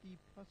BXD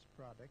plus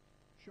product,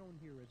 shown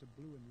here as a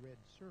blue and red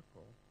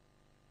circle,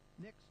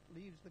 next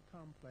leaves the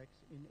complex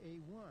in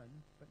A1,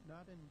 but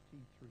not in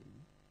T3,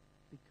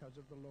 because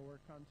of the lower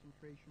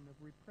concentration of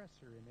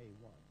repressor in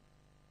A1.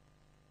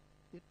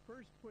 It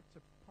first puts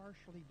a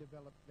partially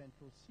developed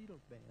ventral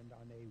cedal band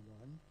on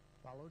A1,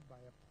 followed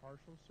by a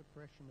partial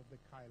suppression of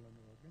the chyline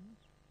organs,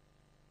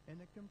 and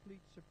a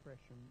complete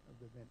suppression of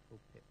the ventral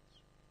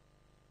pits.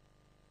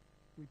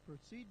 We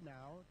proceed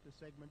now to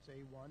segments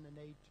A1 and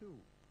A2.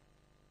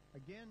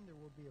 Again, there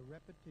will be a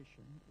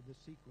repetition of the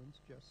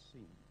sequence just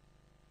seen,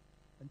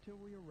 until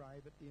we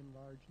arrive at the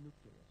enlarged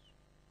nucleus.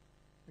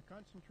 The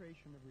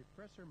concentration of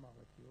repressor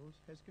molecules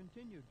has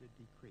continued to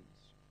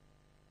decrease,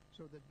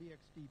 so that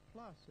BXD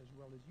plus as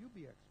well as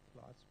UBX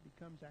plus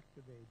becomes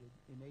activated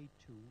in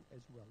A2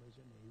 as well as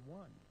in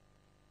A1.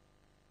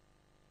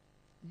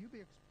 The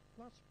UBX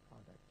plus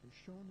product is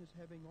shown as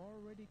having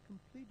already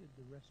completed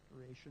the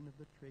restoration of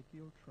the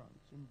tracheal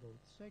trunks in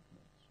both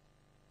segments.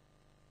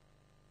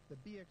 The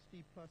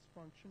BXD plus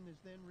function is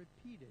then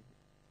repeated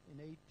in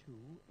A2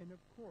 and of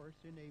course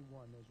in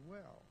A1 as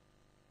well.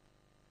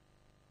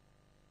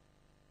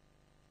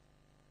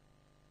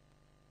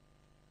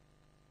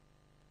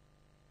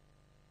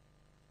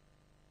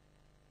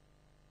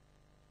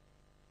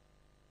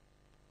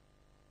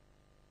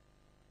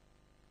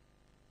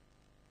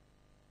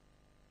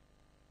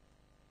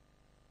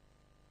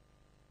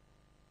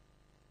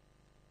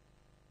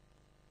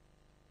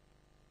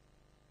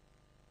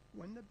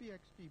 When the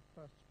BXD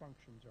plus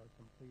functions are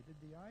completed,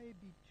 the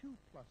IAB2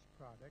 plus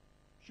product,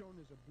 shown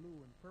as a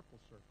blue and purple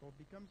circle,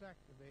 becomes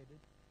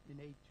activated in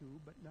A2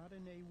 but not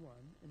in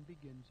A1 and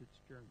begins its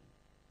journey.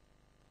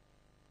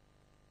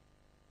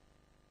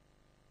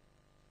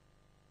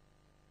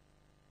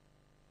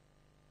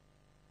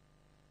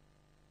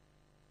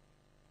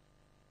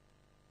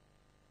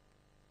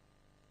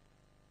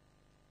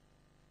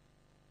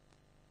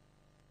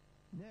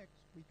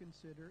 Next, we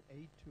consider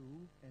A2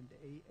 and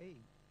A8.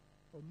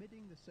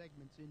 Omitting the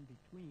segments in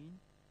between,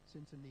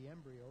 since in the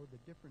embryo the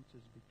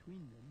differences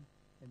between them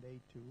and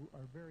A2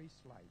 are very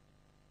slight.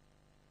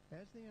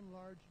 As the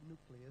enlarged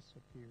nucleus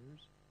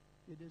appears,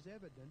 it is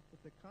evident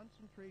that the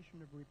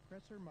concentration of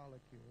repressor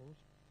molecules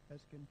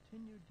has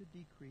continued to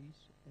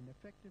decrease and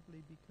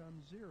effectively become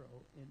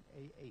zero in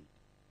A8.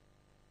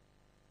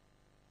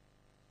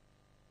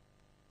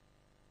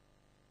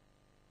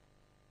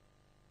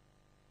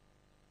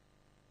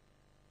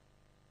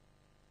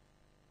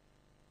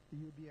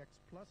 The UBX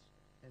plus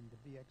and the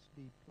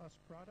BXD plus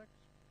products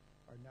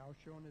are now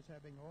shown as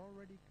having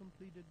already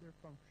completed their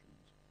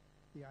functions.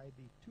 The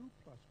IB2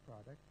 plus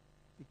product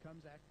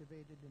becomes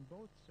activated in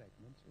both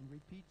segments and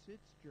repeats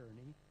its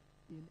journey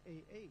in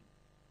A8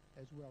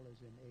 as well as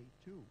in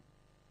A2.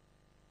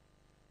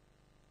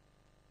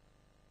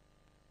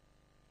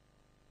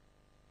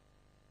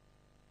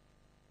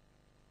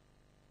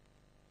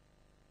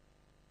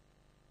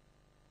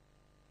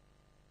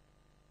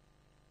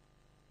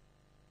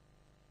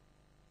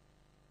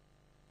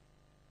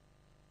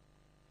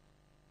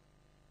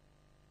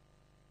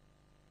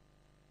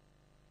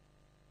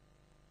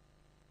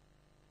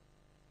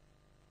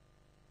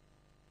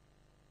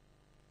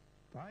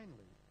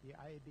 Finally, the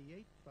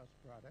IAB8 plus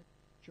product,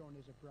 shown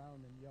as a brown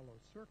and yellow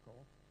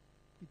circle,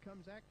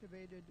 becomes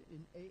activated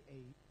in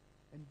A8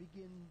 and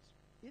begins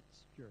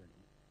its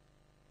journey,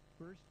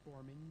 first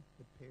forming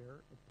the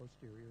pair of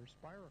posterior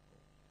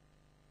spiracles.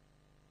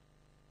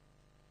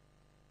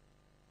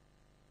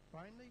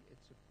 Finally, it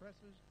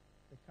suppresses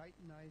the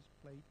chitinized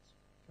plates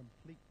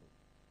completely.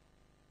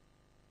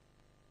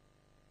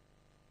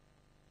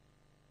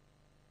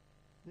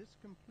 This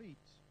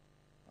completes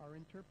our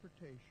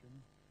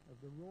interpretation of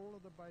the role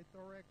of the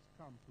bithorax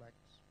complex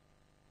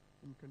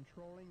in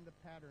controlling the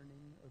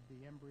patterning of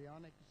the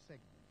embryonic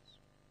segments.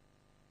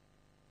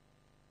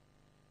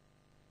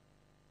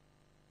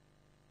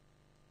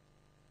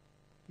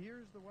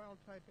 Here's the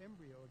wild-type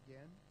embryo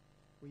again.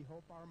 We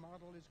hope our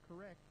model is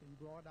correct in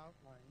broad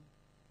outline,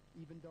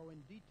 even though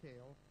in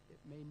detail it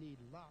may need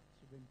lots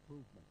of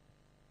improvement.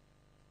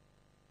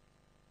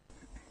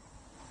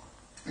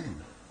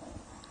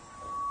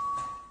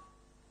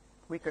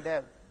 we could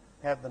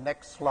have the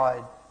next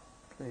slide,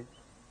 please.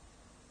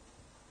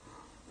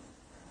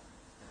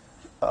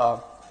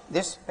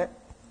 This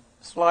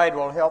slide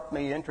will help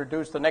me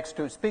introduce the next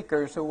two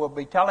speakers who will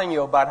be telling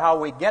you about how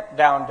we get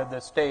down to the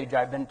stage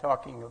I've been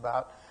talking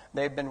about.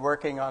 They've been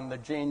working on the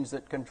genes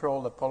that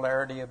control the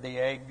polarity of the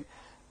egg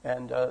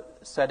and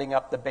setting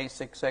up the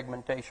basic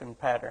segmentation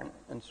pattern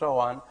and so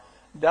on.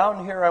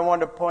 Down here I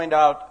want to point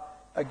out,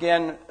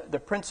 again, the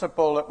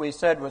principle that we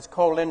said was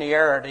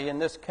collinearity. In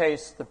this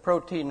case, the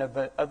protein of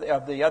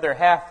the other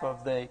half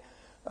of the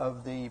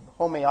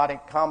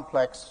homeotic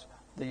complex,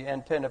 the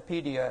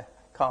antennapedia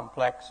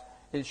complex,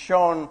 is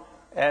shown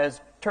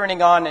as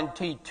turning on in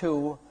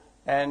T2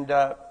 and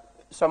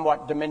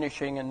somewhat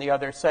diminishing in the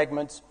other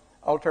segments.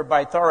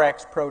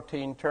 Ultrabithorax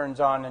protein turns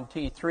on in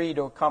T3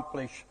 to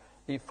accomplish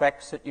the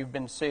effects that you've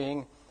been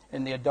seeing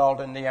in the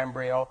adult and the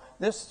embryo.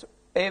 This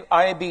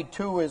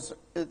IAB2 is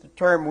the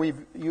term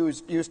we've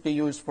used to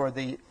use for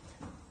the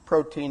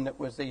protein that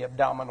was the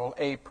abdominal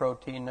A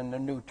protein in the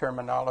new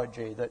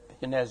terminology that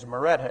Inez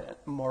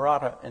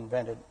Morata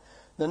invented.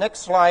 The next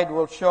slide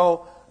will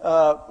show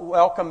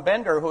Welcome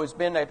Bender, who has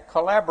been a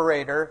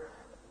collaborator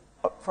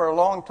for a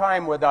long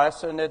time with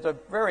us, and it's a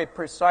very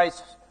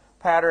precise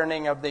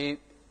patterning of the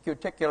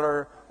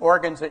cuticular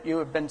organs that you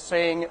have been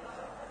seeing.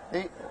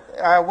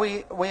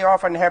 We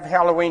often have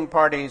Halloween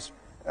parties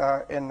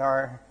in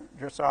our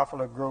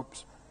Drosophila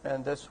groups,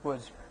 and this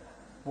was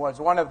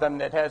one of them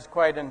that has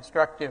quite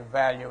instructive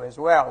value as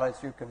well,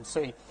 as you can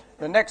see.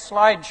 The next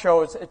slide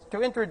shows,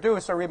 to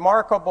introduce a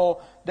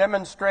remarkable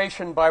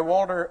demonstration by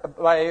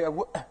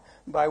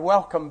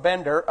Welcome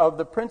Bender of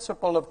the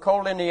principle of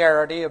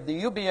collinearity of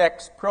the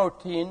UBX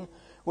protein,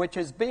 which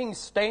is being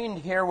stained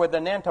here with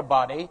an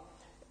antibody,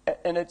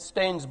 and it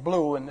stains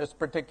blue in this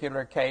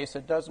particular case.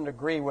 It doesn't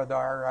agree with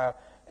our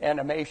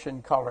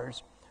animation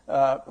colors,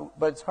 but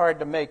it's hard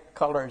to make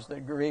colors that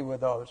agree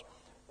with those.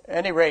 At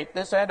any rate,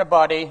 this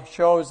antibody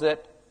shows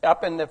that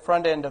up in the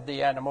front end of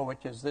the animal,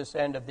 which is this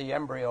end of the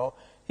embryo,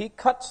 he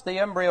cuts the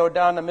embryo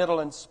down the middle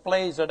and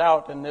splays it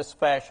out in this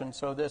fashion.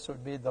 So this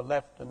would be the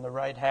left and the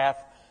right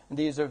half. And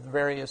these are the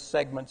various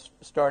segments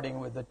starting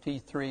with the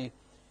T3.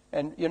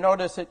 And you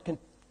notice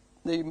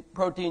the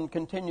protein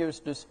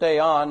continues to stay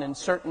on in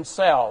certain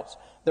cells.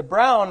 The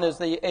brown is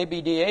the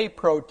ABDA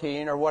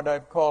protein, or what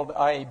I've called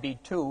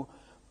IAB2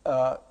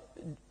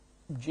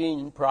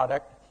 gene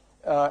product,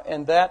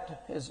 and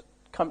that is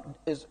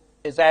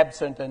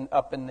absent and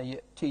up in the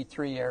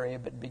T3 area,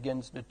 but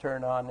begins to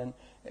turn on in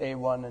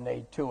A1 and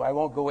A2. I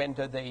won't go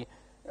into the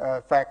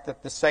fact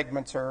that the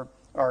segments are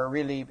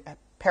really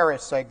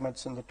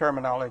parasegments in the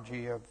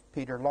terminology of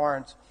Peter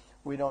Lawrence.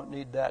 We don't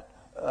need that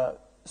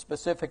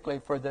specifically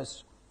for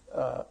this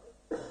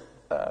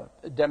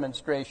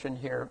demonstration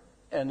here,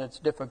 and it's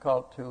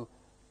difficult to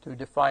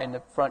define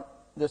the front.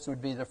 This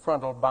would be the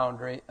frontal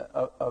boundary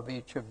of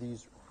each of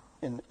these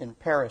in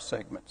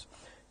parasegments.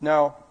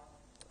 Now,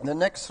 the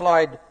next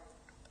slide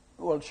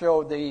will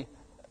show the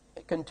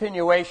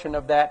continuation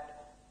of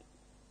that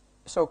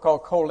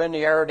so-called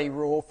collinearity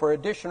rule for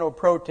additional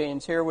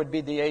proteins. Here would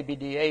be the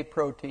ABDA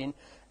protein,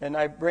 and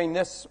I bring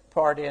this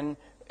part in.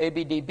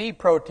 ABDB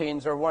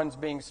proteins are ones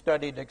being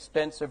studied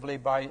extensively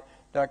by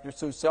Dr.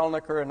 Sue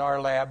Selnicker in our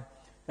lab,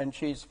 and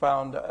she's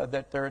found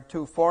that there are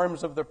two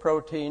forms of the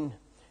protein,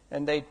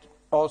 and they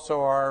also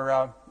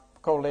are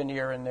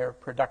collinear in their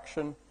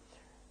production.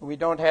 We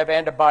don't have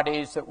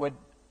antibodies that would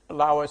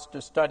allow us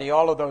to study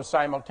all of those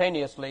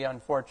simultaneously,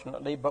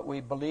 unfortunately, but we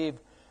believe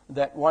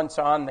that once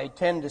on, they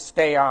tend to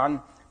stay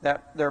on.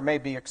 That there may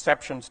be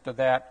exceptions to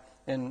that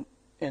in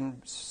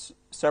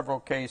several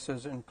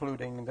cases,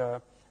 including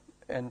the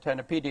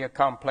antennapedia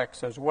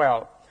complex as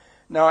well.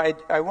 Now,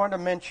 I want to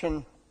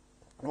mention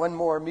one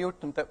more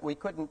mutant that we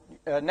couldn't,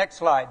 next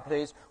slide,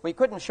 please. We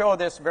couldn't show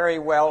this very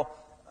well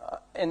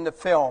in the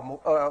film.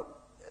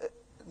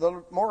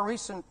 The more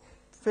recent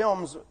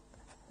films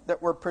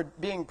that were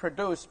being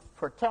produced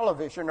for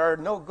television are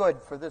no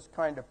good for this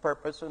kind of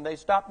purpose, and they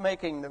stopped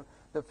making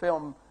the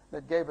film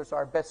that gave us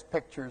our best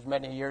pictures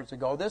many years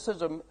ago. This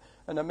is an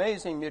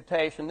amazing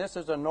mutation. This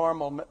is a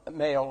normal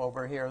male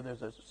over here.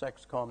 There's a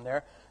sex chromosome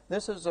there.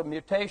 This is a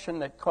mutation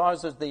that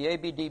causes the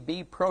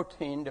ABDB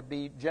protein to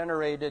be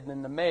generated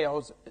in the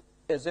males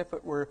as if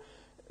it were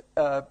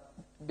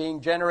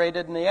being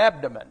generated in the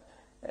abdomen.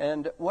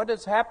 And what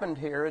has happened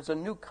here is a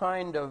new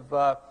kind of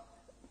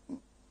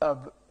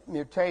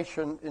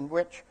mutation in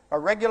which a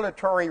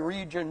regulatory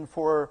region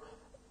for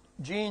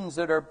genes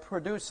that are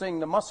producing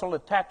the muscle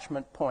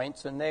attachment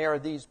points, and they are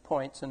these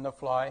points in the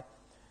fly,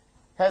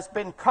 has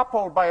been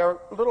coupled by a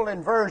little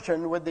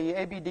inversion with the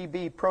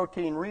ABDB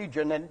protein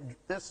region, and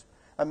this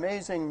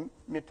amazing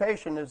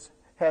mutation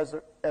has,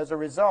 as a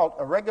result,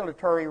 a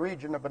regulatory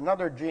region of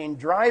another gene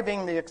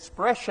driving the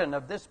expression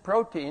of this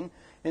protein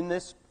in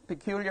this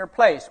peculiar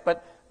place.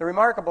 But the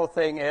remarkable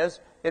thing is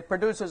it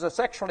produces a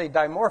sexually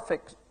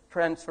dimorphic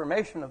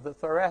transformation of the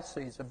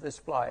thoraces of this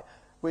fly.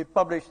 We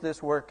published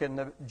this work in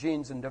the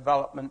Genes in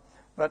Development,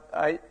 but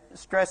I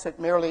stress it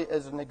merely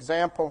as an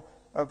example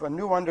of a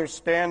new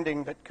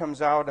understanding that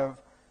comes out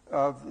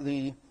of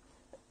the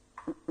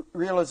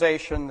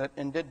realization that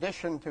in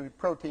addition to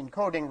protein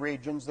coding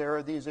regions, there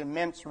are these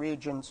immense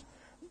regions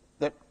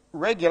that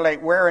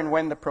regulate where and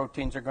when the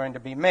proteins are going to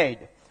be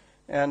made.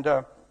 And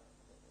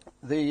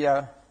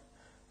the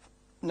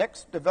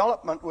next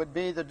development would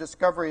be the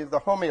discovery of the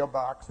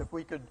homeobox. If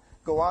we could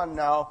go on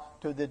now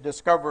to the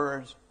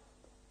discoverers.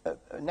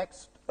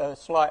 Next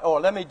slide. Oh,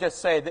 let me just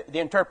say the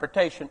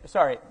interpretation.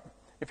 Sorry,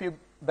 if you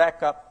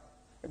back up,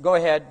 go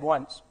ahead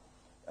once.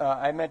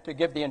 I meant to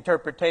give the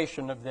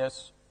interpretation of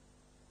this.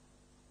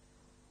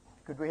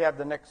 Could we have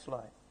the next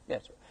slide?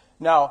 Yes.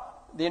 Now,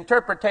 the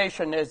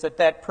interpretation is that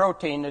that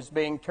protein is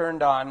being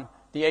turned on,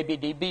 the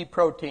ABDB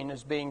protein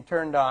is being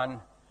turned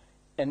on.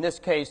 In this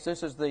case,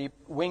 this is the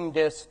wing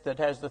disc that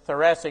has the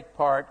thoracic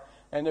part,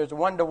 and there's a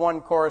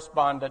one-to-one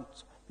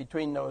correspondence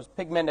between those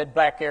pigmented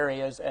black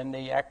areas and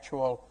the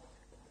actual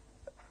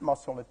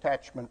muscle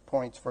attachment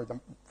points for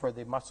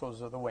the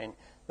muscles of the wing.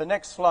 The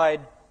next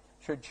slide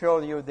should show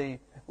you the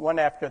one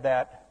after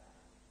that.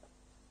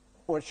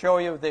 Will show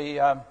you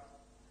the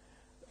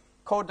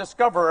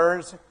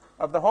co-discoverers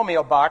of the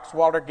homeobox,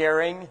 Walter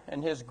Gehring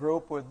and his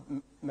group with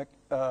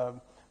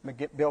Bill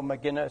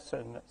McGinnis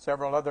and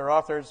several other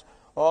authors,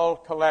 all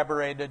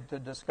collaborated to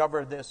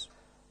discover this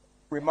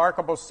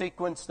remarkable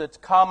sequence that's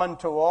common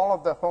to all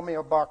of the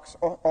homeobox,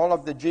 all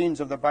of the genes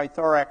of the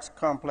bithorax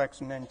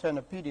complex and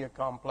antennapedia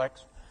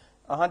complex,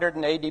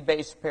 180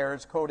 base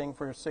pairs coding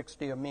for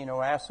 60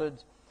 amino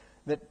acids,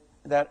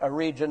 that a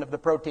region of the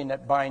protein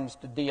that binds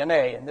to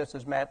DNA. And this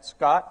is Matt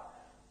Scott,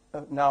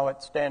 now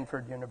at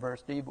Stanford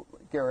University.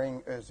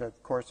 Gehring is,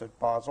 of course, at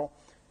Basel.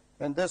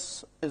 And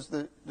this is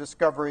the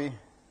discovery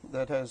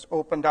that has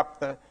opened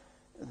up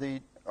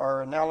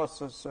our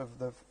analysis of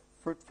the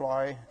fruit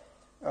fly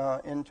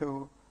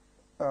into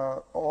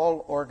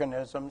all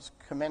organisms,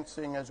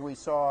 commencing, as we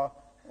saw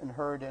and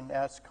heard in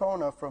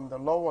Ascona, from the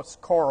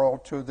lowest coral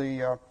to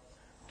the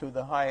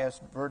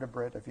highest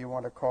vertebrate, if you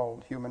want to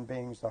call human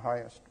beings the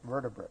highest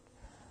vertebrate.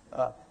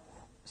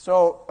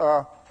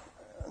 So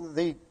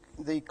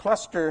the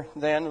cluster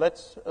then,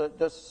 let's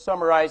just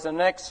summarize the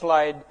next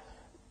slide.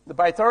 The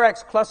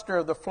bithorax cluster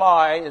of the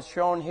fly is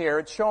shown here.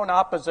 It's shown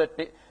opposite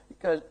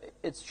because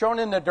it's shown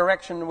in the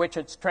direction in which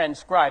it's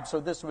transcribed. So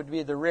this would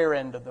be the rear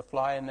end of the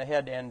fly and the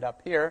head end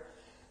up here.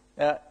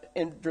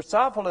 In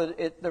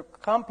Drosophila, the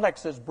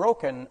complex is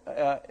broken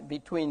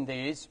between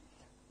these,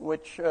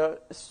 which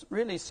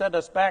really set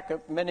us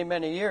back many,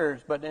 many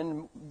years. But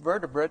in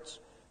vertebrates,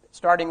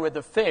 starting with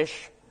the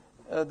fish,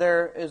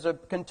 there is a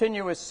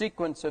continuous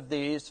sequence of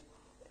these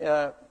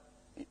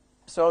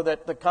so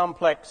that the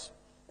complex,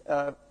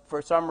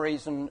 for some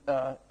reason,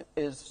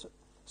 is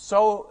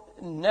so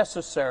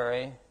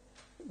necessary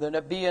that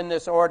it be in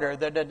this order,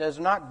 that it is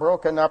not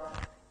broken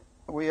up,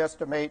 we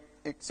estimate,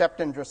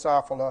 except in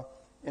Drosophila,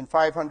 in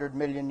 500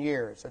 million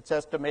years. It's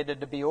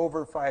estimated to be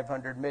over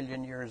 500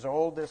 million years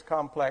old, this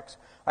complex.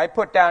 I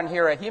put down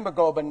here a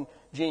hemoglobin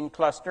gene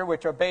cluster,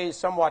 which obeys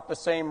somewhat the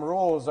same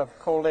rules of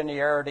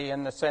collinearity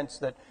in the sense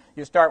that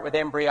you start with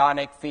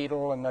embryonic,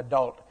 fetal, and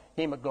adult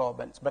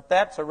hemoglobins. But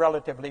that's a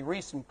relatively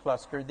recent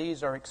cluster.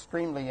 These are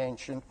extremely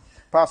ancient,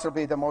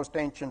 possibly the most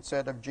ancient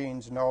set of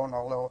genes known,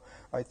 although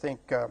I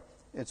think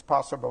it's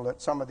possible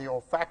that some of the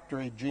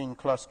olfactory gene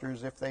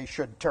clusters, if they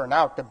should turn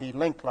out to be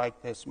linked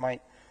like this,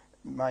 might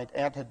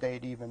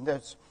antedate even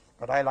this.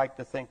 But I like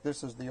to think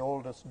this is the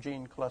oldest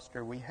gene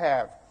cluster we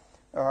have.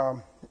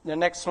 The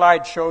next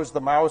slide shows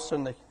the mouse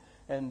and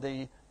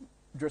the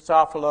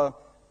Drosophila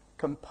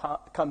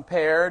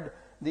compared.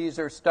 These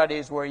are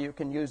studies where you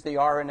can use the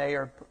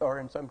RNA or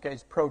in some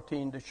case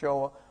protein to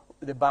show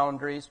the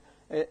boundaries.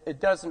 It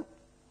doesn't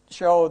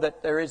show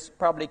that there is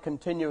probably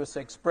continuous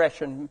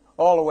expression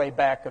all the way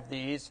back of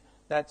these.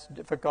 That's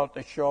difficult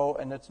to show,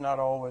 and it's not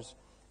always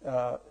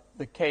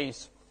the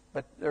case.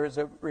 But there is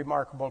a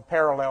remarkable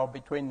parallel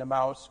between the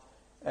mouse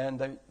and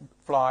the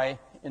fly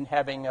in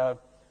having the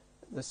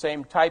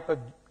same type of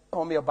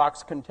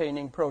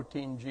homeobox-containing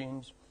protein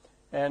genes,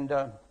 and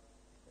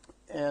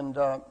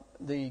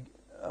the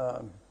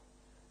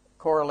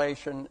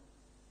correlation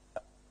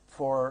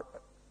for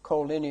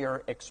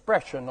collinear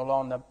expression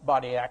along the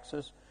body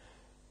axis.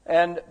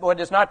 And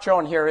what is not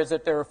shown here is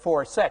that there are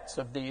 4 sets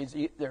of these.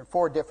 There are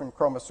 4 different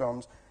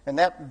chromosomes. And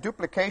that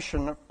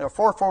duplication, a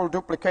 4-fold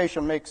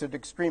duplication, makes it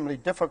extremely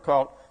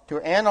difficult to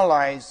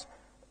analyze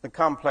the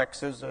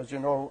complexes. As you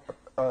know,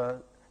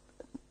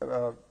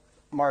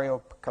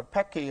 Mario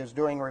Capecchi is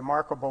doing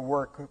remarkable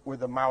work with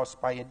the mouse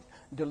by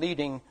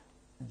deleting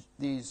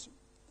these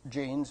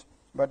genes.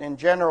 But in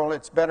general,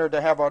 it's better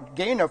to have a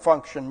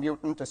gain-of-function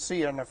mutant to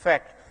see an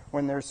effect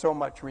when there's so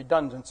much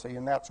redundancy.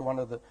 And that's one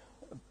of the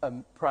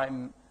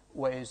prime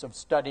ways of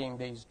studying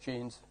these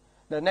genes.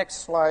 The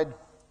next slide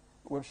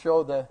will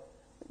show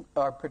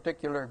our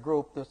particular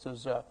group. This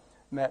is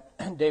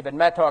David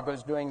Mattog,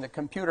 who's doing the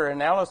computer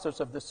analysis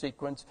of the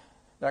sequence.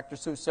 Dr.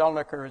 Sue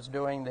Selniker is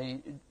doing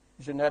the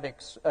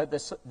genetics,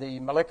 the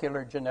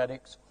molecular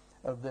genetics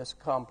of this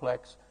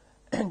complex.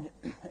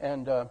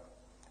 And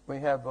we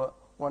have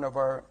one of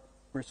our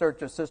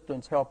research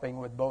assistants helping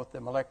with both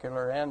the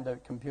molecular and the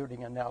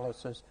computing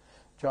analysis,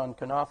 John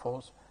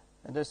Knopfels.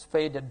 And this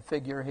faded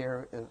figure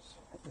here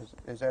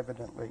is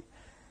evidently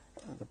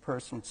the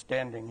person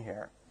standing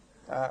here.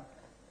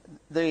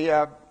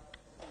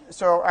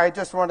 So I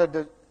just wanted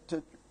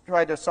to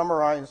try to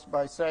summarize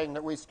by saying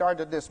that we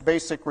started this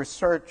basic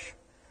research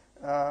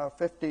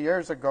 50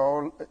 years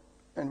ago,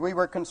 and we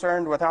were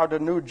concerned with how do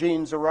new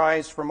genes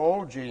arise from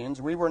old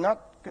genes. We were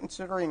not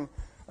considering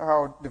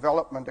how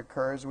development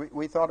occurs.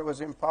 We thought it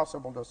was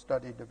impossible to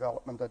study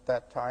development at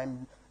that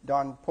time.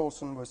 Don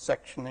Poulsen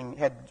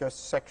had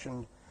just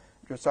sectioned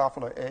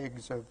Drosophila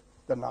eggs of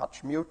the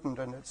Notch mutant,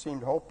 and it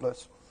seemed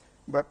hopeless.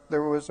 But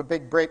there was a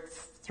big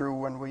breakthrough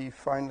when we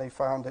finally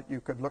found that you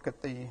could look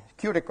at the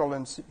cuticle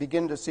and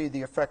begin to see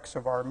the effects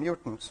of our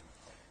mutants.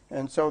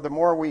 And so the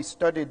more we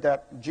studied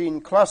that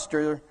gene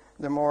cluster,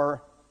 the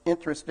more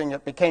interesting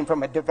it became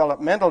from a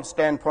developmental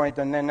standpoint.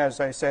 And then, as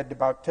I said,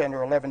 about 10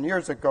 or 11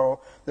 years ago,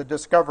 the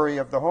discovery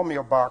of the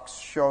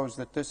homeobox shows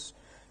that this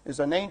is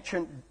an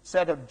ancient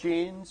set of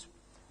genes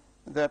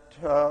that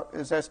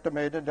is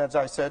estimated, as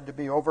I said, to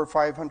be over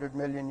 500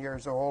 million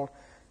years old.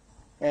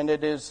 And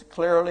it is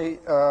clearly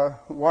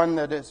one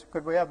that is,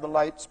 could we have the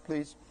lights,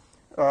 please?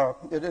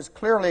 It is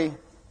clearly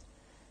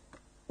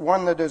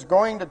one that is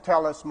going to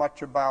tell us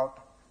much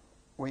about,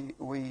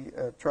 we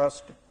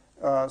trust,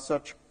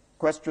 such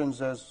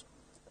questions as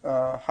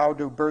how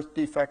do birth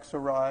defects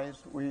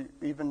arise. We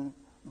even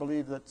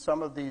believe that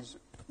some of these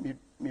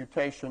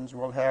mutations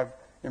will have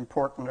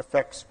important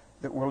effects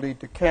that will lead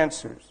to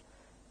cancers,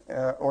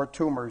 or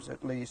tumors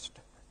at least.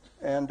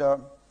 And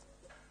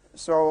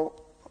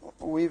so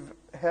we've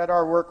had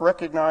our work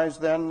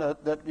recognized then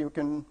that you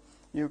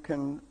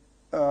can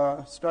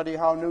study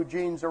how new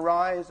genes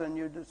arise, and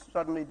you just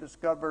suddenly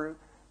discover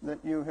that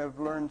you have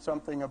learned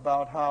something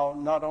about how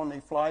not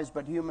only flies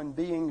but human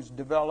beings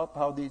develop,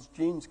 how these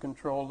genes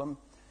control them.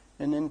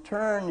 And in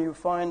turn, you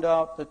find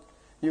out that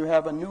you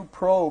have a new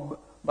probe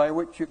by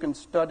which you can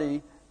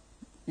study,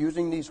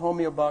 using these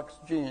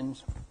homeobox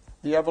genes,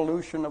 the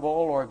evolution of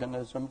all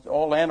organisms,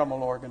 all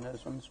animal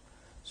organisms,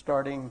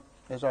 starting,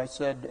 as I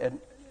said, at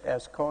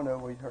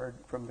Ascona, we heard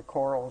from the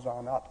corals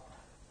on up.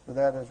 So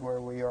that is where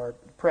we are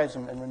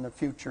present, and in the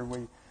future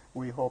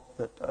we hope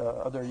that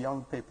other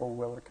young people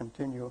will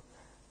continue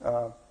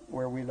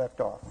where we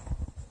left off.